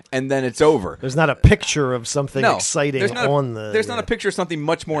flame, and then it's over. There's not a picture of something No, exciting there's not on There's not a picture of something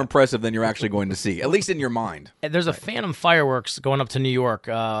much more impressive than you're actually going to see, at least in your mind. There's a Phantom fireworks going up to New York.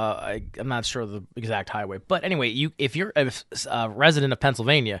 I'm not sure the exact highway, but anyway, if you're a resident of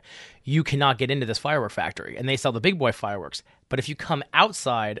Pennsylvania, you cannot get into this firework factory, and they sell the big boy fireworks. But if you come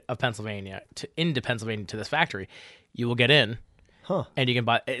outside of Pennsylvania into Pennsylvania to this factory, you will get in. Huh. And you can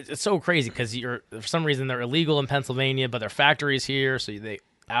buy. It's so crazy because for some reason they're illegal in Pennsylvania, but their factory's here, so they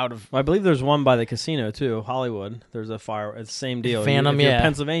out of. Well, I believe there's one by the casino too, Hollywood. There's a fire. It's the same deal. Phantom, if you're yeah. in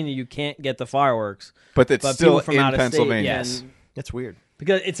Pennsylvania, you can't get the fireworks. But it's But still people from in out of state Pennsylvania. can- Yes. It's weird.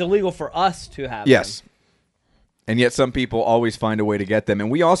 because it's illegal for us to have. Yes. them. And yet some people always find a way to get them. And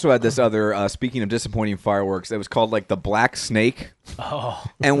we also had this other, speaking of disappointing fireworks, that was called like the Black Snake. Oh.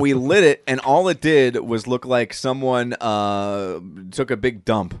 And we lit it, and all it did was look like someone took a big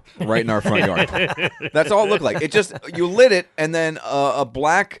dump right in our front yard. That's all it looked like. It just, you lit it, and then a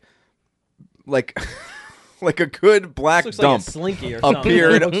black, like... like a good black Looks dump like a slinky or something.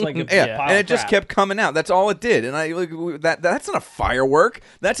 appeared. It looks like a Yeah, pile and of it just crap. kept coming out. That's all it did. And I like that's not a firework.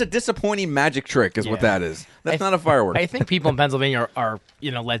 That's a disappointing magic trick, is what Yeah. that is. That's not a firework. I think people in Pennsylvania are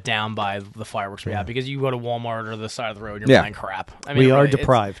let down by the fireworks we have because you go to Walmart or the side of the road and you're Yeah. buying crap. I We are really,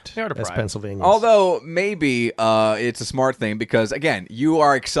 deprived we are as deprived. Pennsylvanians. Although maybe it's a smart thing because, again, you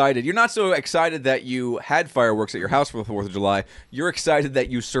are excited. You're not so excited that you had fireworks at your house for the 4th of July. You're excited that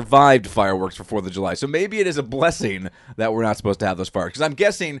you survived fireworks for 4th of July. So maybe it is a blessing that we're not supposed to have those fireworks. Because I'm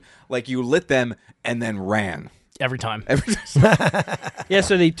guessing, like, you lit them and then ran. Every time. Yeah,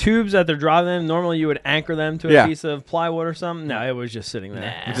 so the tubes that they're driving in, normally you would anchor them to a Yeah. piece of plywood or something. No, it was just sitting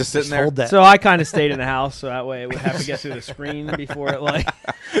there. Nah. Just sitting there. hold that. So I kind of stayed in the house, so that way it would have to get through the screen before it like.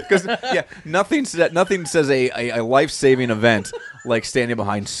 Because nothing says a life-saving event like standing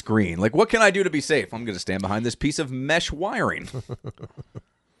behind screen. Like, what can I do to be safe? I'm going to stand behind this piece of mesh wiring.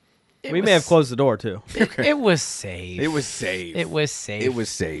 It We was- may have closed the door too. It was safe. It was safe. It was safe. It was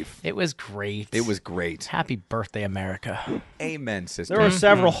safe. It was great. It was great. Happy birthday, America. Amen, sister. There were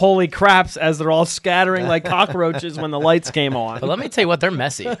several holy craps as they're all scattering like cockroaches when the lights came on. But let me tell you what, they're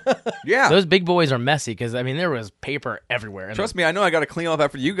messy. Yeah. Those big boys are messy because, I mean, there was paper everywhere. And Trust me, I know I got to clean off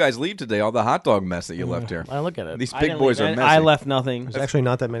after you guys leave today. All the hot dog mess that you left here. I look at it. These I big didn't boys leave are any- messy. I left nothing. There's actually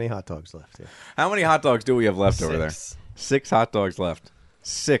not that many hot dogs left. Yeah. How many hot dogs do we have left over there? 6. 6 hot dogs left.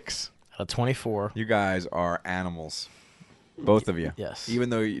 6. Out of 24. You guys are animals. Both of you. Yes. Even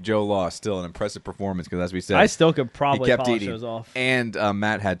though Joe lost, still an impressive performance because, as we said, I still could he probably kept polish eating. those off. And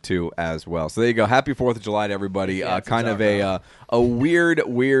Matt had 2 as well. So there you go. Happy 4th of July to everybody. Yeah, it's Kind of dark a weird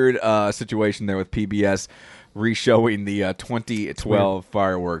situation there with PBS re-showing the 2012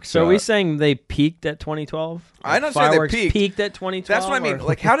 fireworks. So are we saying they peaked at 2012? I'm not saying they Fireworks peaked. at 2012. That's what I mean. or-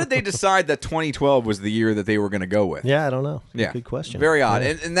 Like, how did they decide that 2012 was the year that they were going to go with? Yeah, I don't know. Yeah. Good question. Very odd.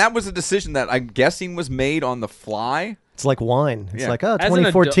 Yeah. And that was a decision that I'm guessing was made on the fly. It's like wine. It's Yeah. like, oh, As an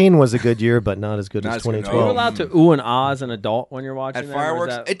 2014 was a good year, but not as good Not as as good. Are you 2012. allowed to ooh and ah as an adult when you're watching At them, or is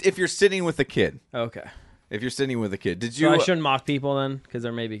fireworks, that- if you're sitting with a kid. okay. If you're sitting with a kid. Did So you... I shouldn't mock people then, because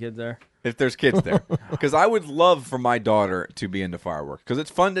there may be kids there. If there's kids there. Because I would love for my daughter to be into fireworks. Because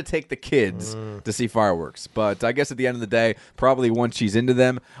it's fun to take the kids to see fireworks. But I guess at the end of the day, probably once she's into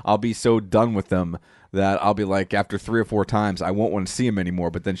them, I'll be so done with them that I'll be like, after 3 or 4 times, I won't want to see them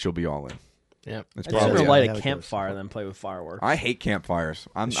anymore, but then she'll be all in. Yep. It's I'd just probably rather yeah. light Yeah, a it goes. campfire than play with fireworks. I hate campfires.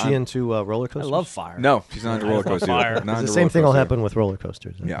 Is she into roller I coasters? love fire. No, she's not into roller coasters. fire. either. Not The into same roller thing will coasters. happen with roller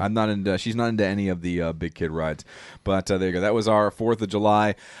coasters. I Yeah, think. I'm not into. She's not into any of the big kid rides. But there you go. That was our 4th of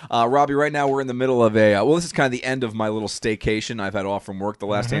July. Robbie, right now we're in the middle of a. Well, this is kind of the end of my little staycation. I've had off from work the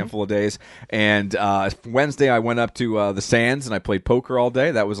last handful of days, and Wednesday I went up to the Sands and I played poker all day.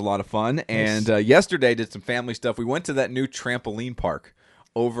 That was a lot of fun. And yesterday did some family stuff. We went to that new trampoline park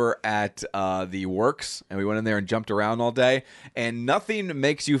over at the Works, and we went in there and jumped around all day. And nothing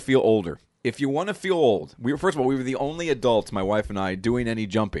makes you feel older. If you want to feel old, first of all, we were the only adults, my wife and I, doing any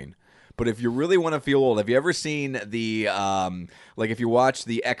jumping. But if you really want to feel old, have you ever seen the like if you watch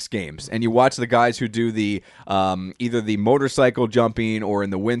the X Games and you watch the guys who do the either the motorcycle jumping or in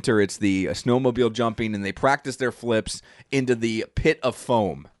the winter it's the snowmobile jumping and they practice their flips into the pit of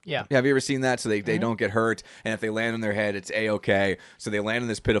foam? Yeah. Have you ever seen that? So they don't get hurt, and if they land on their head, it's A-okay. So they land in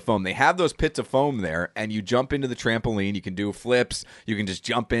this pit of foam. They have those pits of foam there, and you jump into the trampoline. You can do flips. You can just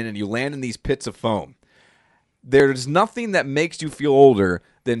jump in, and you land in these pits of foam. There's nothing that makes you feel older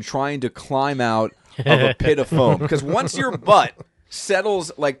than trying to climb out of a pit of foam. Because once your butt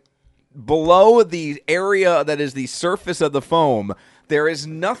settles like below the area that is the surface of the foam, there is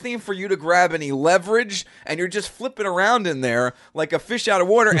nothing for you to grab any leverage, and you're just flipping around in there like a fish out of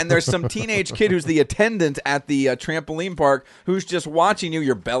water, and there's some teenage kid who's the attendant at the trampoline park who's just watching you,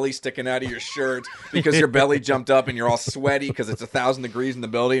 your belly sticking out of your shirt because your belly jumped up and you're all sweaty because it's 1,000 degrees in the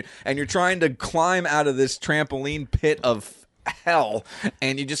building, and you're trying to climb out of this trampoline pit of hell,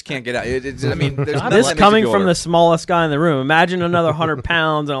 and you just can't get out. I mean, there's nothing that This makes coming you feel from older. the smallest guy in the room. Imagine another 100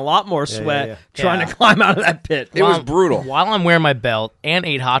 pounds and a lot more sweat yeah. trying Yeah. to climb out of that pit. It was brutal. While I'm wearing my belt and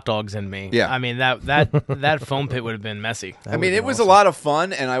 8 hot dogs in me, Yeah. I mean, that foam pit would have been messy. I mean, it was a lot of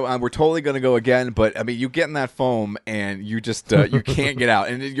fun, and we're totally going to go again. But I mean, you get in that foam, and you just you can't get out,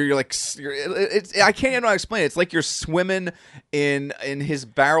 and you're like, I can't even know how to explain it. It's like you're swimming in his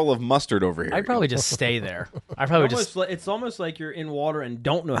barrel of mustard over here. I'd probably just stay there. I probably just. It's almost like you're in water and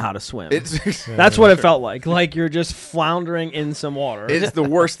don't know how to swim. That's what it felt like. Like you're just floundering in some water. It's the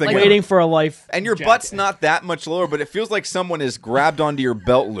worst thing. Like ever. waiting for a life. And your butt's not that much lower, but it feels like someone has grabbed onto your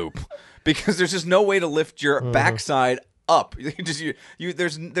belt loop because there's just no way to lift your backside up.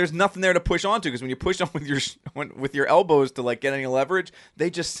 There's nothing there to push onto because when you push on with your elbows to like get any leverage, they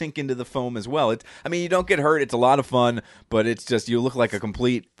just sink into the foam as well. You don't get hurt. It's a lot of fun, but it's just you look like a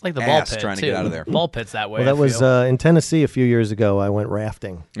complete like the ball ass pit trying too. to get out of there. Ball pit's that way. Well, that I was feel. in Tennessee a few years ago. I went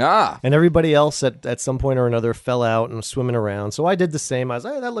rafting. And everybody else at some point or another fell out and was swimming around. So I did the same. I was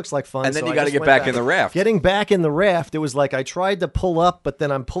like, that looks like fun. And then So you I got to just get went back in the raft. Getting back in the raft, it was like I tried to pull up, but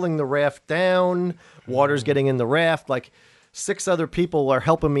then I'm pulling the raft down. Water's getting in the raft. Like 6 other people are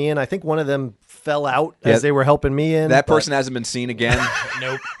helping me in. I think one of them fell out as they were helping me in. That person hasn't been seen again.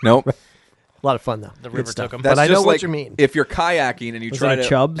 Nope. A lot of fun though. The river took them. But I know just what like you mean. If you're kayaking and you Was try it to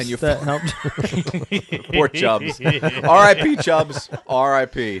Chubbs and you that helped? Poor Chubbs. R.I.P. Chubbs.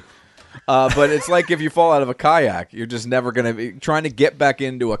 R.I.P. But it's like if you fall out of a kayak, you're just never going to be trying to get back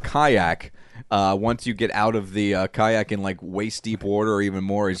into a kayak. Once you get out of the kayak in like waist deep water or even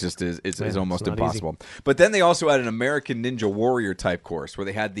more, it's almost impossible. But then they also had an American Ninja Warrior type course where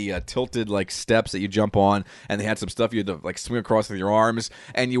they had the tilted like steps that you jump on, and they had some stuff you had to like swing across with your arms.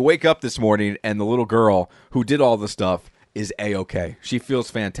 And you wake up this morning, and the little girl who did all the stuff is A-okay. She feels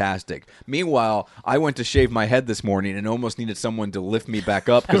fantastic. Meanwhile, I went to shave my head this morning and almost needed someone to lift me back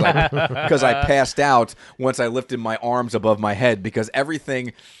up because I passed out once I lifted my arms above my head because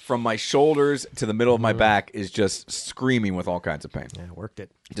everything from my shoulders to the middle of my back is just screaming with all kinds of pain. Yeah, worked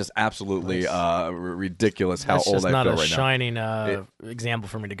it. Just absolutely ridiculous how That's old just I not feel a right now. shining example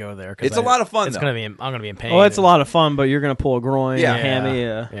for me to go there. 'Cause It's a lot of fun, It's though. I'm gonna be in pain. Oh, it's a lot of fun, but you're gonna pull a groin, Yeah. a hammy.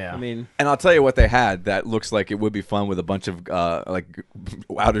 Yeah. I mean, And I'll tell you what they had that looks like it would be fun with a bunch of like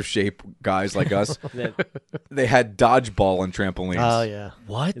out of shape guys like us. They had dodgeball and trampolines. Oh yeah.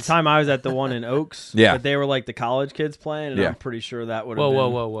 What? the time I was at the one in Oaks, Yeah. but they were like the college kids playing, and Yeah. I'm pretty sure that would have Whoa,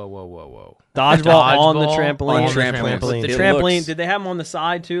 been whoa. dodgeball on the Dodgeball trampoline. On trampolines. The It trampoline. looks- Did they have them on the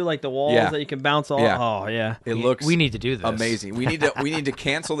side too, like the walls Yeah. that you can bounce off? Yeah. Oh yeah. It looks We need to do this. amazing. We need to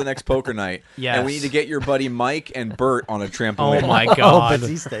cancel the next poker night. Yes. And we need to get your buddy Mike and Bert on a trampoline. Oh my Oh, god.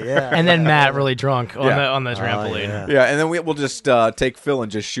 Batista, yeah. And then Matt really drunk on Yeah. the trampoline. yeah. Yeah, and then we'll just take Phil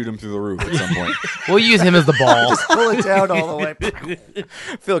and just shoot him through the roof at some point. We'll use him as the ball. Pull it down all the way.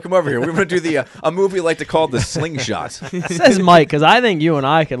 Phil, come over here. We're going to do a movie we like to call The Slingshot. It says Mike because I think you and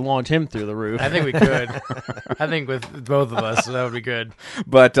I could launch him through the roof. I think we could. I think with both of us, that would be good.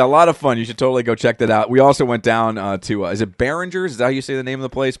 But a lot of fun. You should totally go check that out. We also went down to, is it Behringer's? Is that how you say the name of the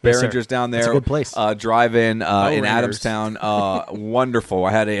place? Yes, sir. Behringer's down there. It's a good place. Drive-in in Ringers. Adamstown. Wonderful.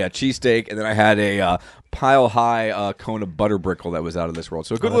 I had a cheesesteak, and then I had a pile-high cone of butter brickle that was out of this world.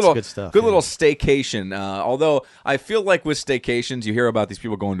 So a good that's little good stuff, good yeah. little staycation. Although I feel like with staycations, you hear about these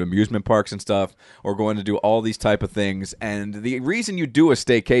people going to amusement parks and stuff, or going to do all these type of things. And the reason you do a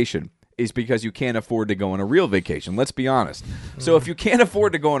staycation is because you can't afford to go on a real vacation. Let's be honest. So if you can't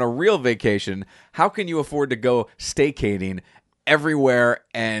afford to go on a real vacation, how can you afford to go staycating everywhere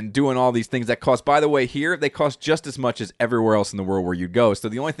and doing all these things that cost? By the way, here they cost just as much as everywhere else in the world where you go. So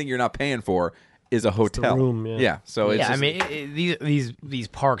the only thing you're not paying for is a hotel. room, yeah. So it's Yeah, I just- mean, these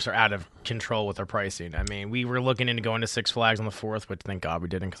parks are out of control with their pricing. I mean, we were looking into going to Six Flags on the 4th, which thank God we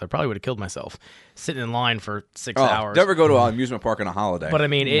didn't, because I probably would have killed myself sitting in line for 6 hours. Never go to an amusement park on a holiday. But I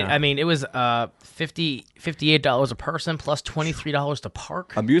mean, it was $58 a person plus $23 to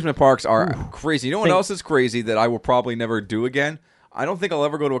park. Amusement parks are crazy. You know what else is crazy that I will probably never do again? I don't think I'll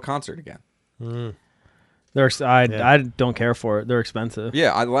ever go to a concert again. I don't care for it. They're expensive.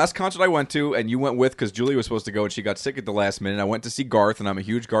 Yeah, the last concert I went to, and you went with because Julie was supposed to go, and she got sick at the last minute. I went to see Garth, and I'm a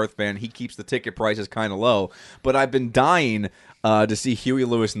huge Garth fan. He keeps the ticket prices kind of low, but I've been dying to see Huey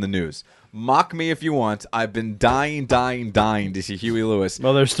Lewis in the News. Mock me if you want. I've been dying to see Huey Lewis.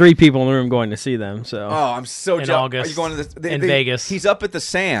 Well, there's 3 people in the room going to see them. So Oh, I'm so In jealous. August, Are you going to this? in Vegas. He's up at the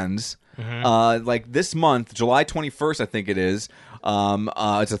Sands, like this month, July 21st, I think it is.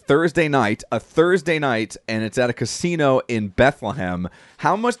 It's a Thursday night, and it's at a casino in Bethlehem.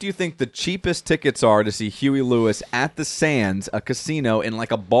 How much do you think the cheapest tickets are to see Huey Lewis at the Sands, a casino in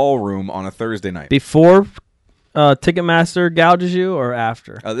like a ballroom on a Thursday night? before Ticketmaster gouges you, or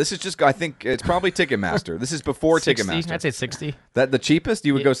after? This is just, I think it's probably Ticketmaster. This is before 60? Ticketmaster. I'd say 60. That the cheapest?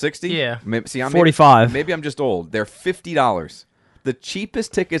 You would go 60? Yeah. Maybe, see, I'm 45. Maybe I'm just old. They're $50. The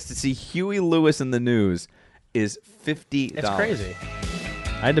cheapest tickets to see Huey Lewis in the News is $50. It's crazy.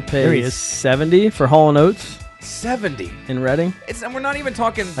 I had to There he pay is. $70 for Hall & Oates 70. in Reading. And we're not even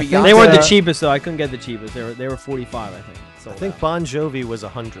talking think beyond. They weren't the uh, cheapest, though. I couldn't get the cheapest. They were 45, I think. I think Bon Jovi was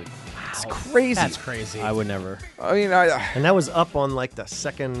 100. It's crazy. That's crazy. I would never. I mean, And that was up on like the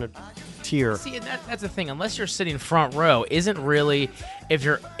second tier. See, and that's the thing. Unless you're sitting front row, isn't really, if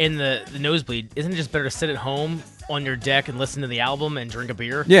you're in the nosebleed, isn't it just better to sit at home on your deck and listen to the album and drink a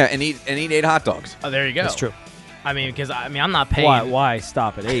beer? yeah, and eat 8 hot dogs. Oh, there you go. That's true. I mean, because I'm not paying. Why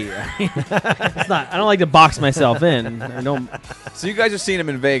stop at 8? It's not. I don't like to box myself in. I don't. So you guys have seen him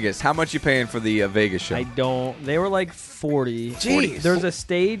in Vegas. How much you paying for the Vegas show? I don't. They were like 40. Jeez. There's a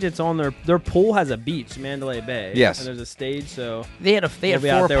stage. It's on their pool has a beach, Mandalay Bay. Yes. And there's a stage, so They had they'll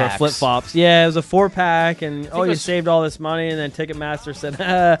be out four there with packs. flip flops. Yeah, it was a 4-pack, and it you was- saved all this money, and then Ticketmaster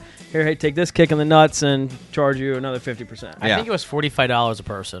said, here, hey, take this kick in the nuts and charge you another 50%. I Yeah. think it was $45 a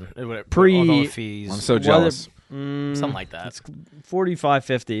person. It would Pre- all the fees, I'm so jealous. something like that. It's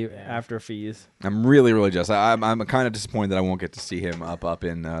 $45.50 after fees. I'm really, really jealous. I'm kind of disappointed that I won't get to see him up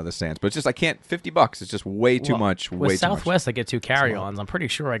in the stands. But it's just I can't. $50. It's just way too much. With Way too much. Southwest, I get 2 carry-ons. I'm pretty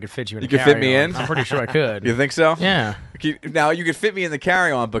sure I could fit you in. You a could fit me carry-on. in? I'm pretty sure I could. You think so? Yeah. Now you could fit me in the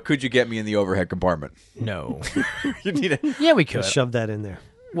carry-on, but could you get me in the overhead compartment? No. You need it. Yeah, we could. Shove that in there.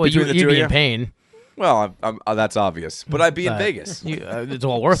 Well, between the you'd two be of you? in pain. Well, that's obvious. But I'd be in but Vegas. it's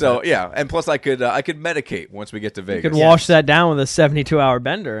all worth So it. yeah, and plus I could medicate once we get to You Vegas. could wash that down with a 72-hour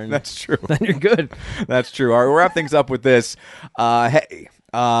bender, and That's true. then you're good. That's true. All right, we'll wrap things up with this. Hey,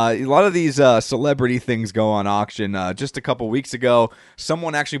 a lot of these celebrity things go on auction. Just a couple weeks ago,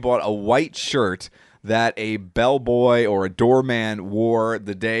 someone actually bought a white shirt that a bellboy or a doorman wore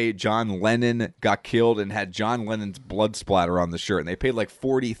the day John Lennon got killed and had John Lennon's blood splatter on the shirt. And they paid like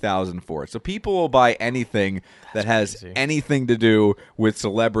 $40,000 for it. So people will buy anything that has crazy. anything to do with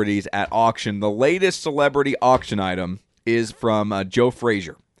celebrities at auction. The latest celebrity auction item is from Joe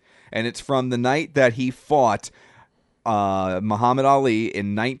Frazier. And it's from the night that he fought Muhammad Ali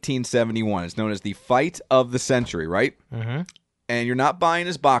in 1971. It's known as the Fight of the Century, right? Mm-hmm. And you're not buying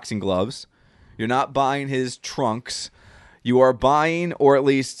his boxing gloves. You're not buying his trunks. You are buying, or at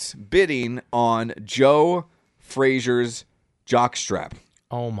least bidding, on Joe Frazier's jockstrap.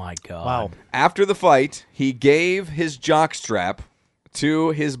 Oh my god. Wow. After the fight, he gave his jockstrap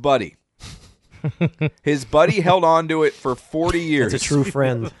to his buddy. His buddy held on to it for 40 years. It's a true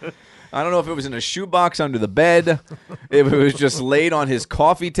friend. I don't know if it was in a shoebox under the bed, if it was just laid on his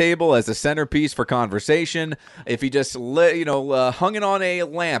coffee table as a centerpiece for conversation, if he just hung it on a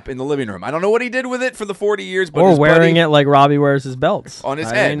lamp in the living room. I don't know what he did with it for the 40 years, but Or his wearing buddy, it like Robbie wears his belts. on his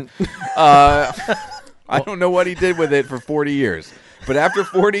I head. mean, I don't know what he did with it for 40 years. But after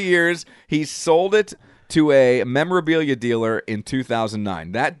 40 years, he sold it to a memorabilia dealer in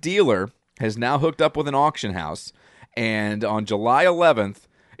 2009. That dealer has now hooked up with an auction house, and on July 11th,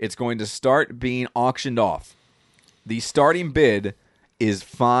 it's going to start being auctioned off. The starting bid is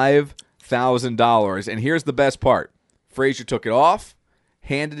 $5,000. And here's the best part. Frazier took it off,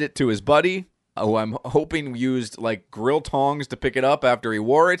 handed it to his buddy, who I'm hoping used like grill tongs to pick it up after he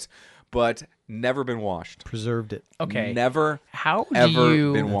wore it, but never been washed. Preserved it. Okay. Never, How do ever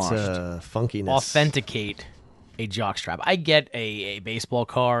you been It's washed. funkiness. authenticate a jockstrap? I get a baseball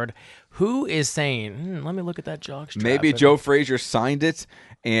card. Who is saying, let me look at that jockstrap? Maybe and- Joe Frazier signed it.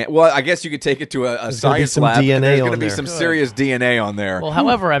 And well, I guess you could take it to a gonna be science some lab. and DNA there's going to on be there. some serious DNA on there. Well,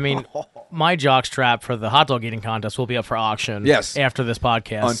 however, I mean, my jockstrap for the hot dog eating contest will be up for auction. Yes. After this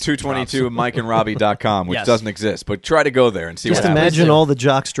podcast on 222mikeandrobbie.com, which Yes. doesn't exist, but try to go there and see Just what happens. imagine all the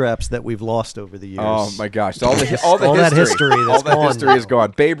jock straps that we've lost over the years. Oh my gosh! All that history that's all that gone history is now.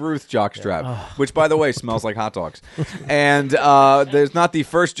 gone. Babe Ruth jockstrap, which by the way smells like hot dogs. And there's not the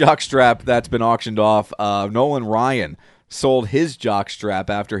first jockstrap that's been auctioned off. Nolan Ryan sold his jockstrap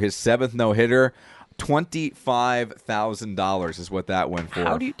after his 7th no-hitter. $25,000 is what that went for.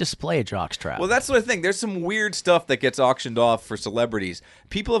 How do you display a jockstrap? Well, that's the thing. There's some weird stuff that gets auctioned off for celebrities.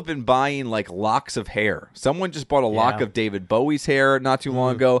 People have been buying like locks of hair. Someone just bought a lock Yeah. of David Bowie's hair not too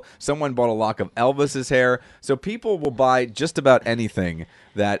long ago. Someone bought a lock of Elvis's hair. So people will buy just about anything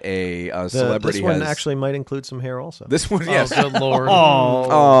that a celebrity this one has. actually might include some hair also. This one, Oh, yes. good lord.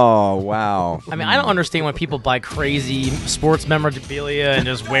 Oh, wow. I mean, I don't understand when people buy crazy sports memorabilia and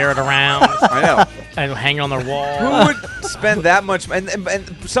just wear it around I know. and hang it on their wall. Who would spend that much? And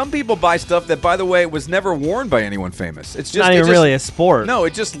some people buy stuff that, by the way, was never worn by anyone famous. It's just not even really a sport. No,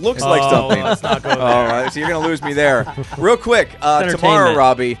 it just looks like Oh, something. let's not go there. All right, so you're going to lose me there. Real quick, tomorrow, entertainment.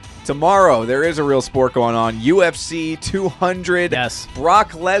 Robbie, tomorrow there is a real sport going on. UFC 200. Yes.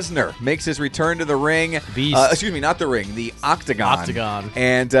 Brock Lesnar makes his return to the ring. Beast. Excuse me, not the ring, the octagon. Octagon.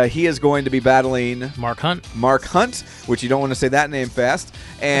 And he is going to be battling Mark Hunt. Mark Hunt, which you don't want to say that name fast.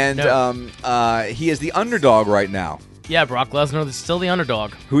 And No. he is the underdog right now. Yeah, Brock Lesnar is still the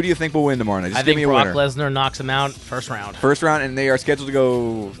underdog. Who do you think will win tomorrow night? Just I give think me a Brock winner. Lesnar knocks him out first round. First round, and they are scheduled to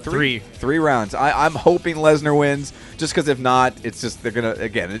go three rounds. I'm hoping Lesnar wins, just because if not, it's just they're gonna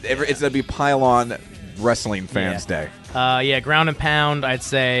it's gonna be pile on wrestling fans day. Ground and pound. I'd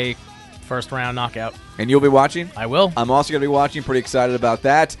say first round knockout. And you'll be watching? I will. I'm also going to be watching. Pretty excited about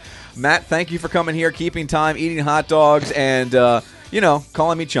that. Matt, thank you for coming here, keeping time, eating hot dogs, and,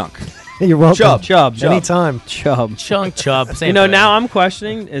 calling me Chunk. You're welcome. Chubb. Anytime. Chub. Chunk Chub. Same You know, thing. now I'm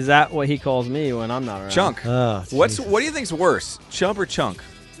questioning, is that what he calls me when I'm not around? Chunk. Oh, What do you think's worse, Chub or Chunk?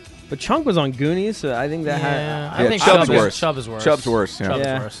 But Chunk was on Goonies, so I think that Yeah, had... I think Chubb's Chubb worse. Chubb is worse. Chubb's worse, yeah. Chubb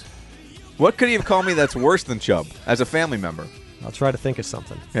Yeah. is worse. What could he have called me that's worse than Chub as a family member? I'll try to think of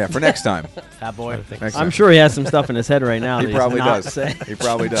something. Yeah, for next time. Fat boy. Next I'm time. sure he has some stuff in his head right now. He that he's probably not does. saying. He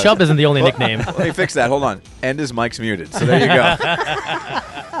probably does. Chubb isn't the only nickname. Let me fix that. Hold on. End his mic's muted. So there you go.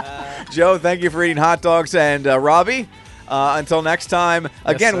 Joe, thank you for eating hot dogs. And Robbie, until next time.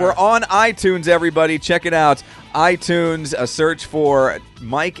 Again, sir. we're on iTunes, everybody. Check it out. iTunes, search for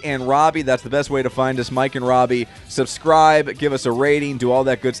Mike and Robbie. That's the best way to find us, Mike and Robbie. Subscribe, give us a rating, do all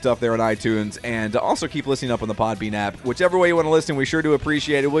that good stuff there on iTunes. And also keep listening up on the Podbean app. Whichever way you want to listen, we sure do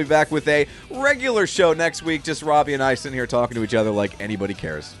appreciate it. We'll be back with a regular show next week. Just Robbie and I sitting here talking to each other like anybody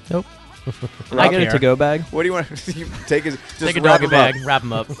cares. Nope. I get a to-go bag. What do you want to take? Just Take a wrap doggy 'em bag, up. wrap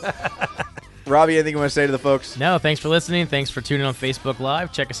him up. Robbie, anything you want to say to the folks? No, thanks for listening. Thanks for tuning on Facebook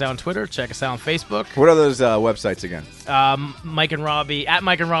Live. Check us out on Twitter. Check us out on Facebook. What are those websites again? Mike and Robbie, at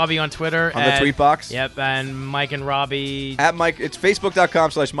Mike and Robbie on Twitter. On the tweet box? Yep, and Mike and Robbie. At Mike, it's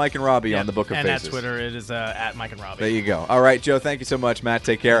facebook.com/Mike and Robbie on the Book of and Faces. at Twitter, it is at Mike and Robbie. There you go. All right, Joe, thank you so much. Matt,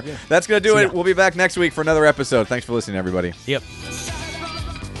 take care. That's going to do See it. ya. We'll be back next week for another episode. Thanks for listening, everybody. Yep.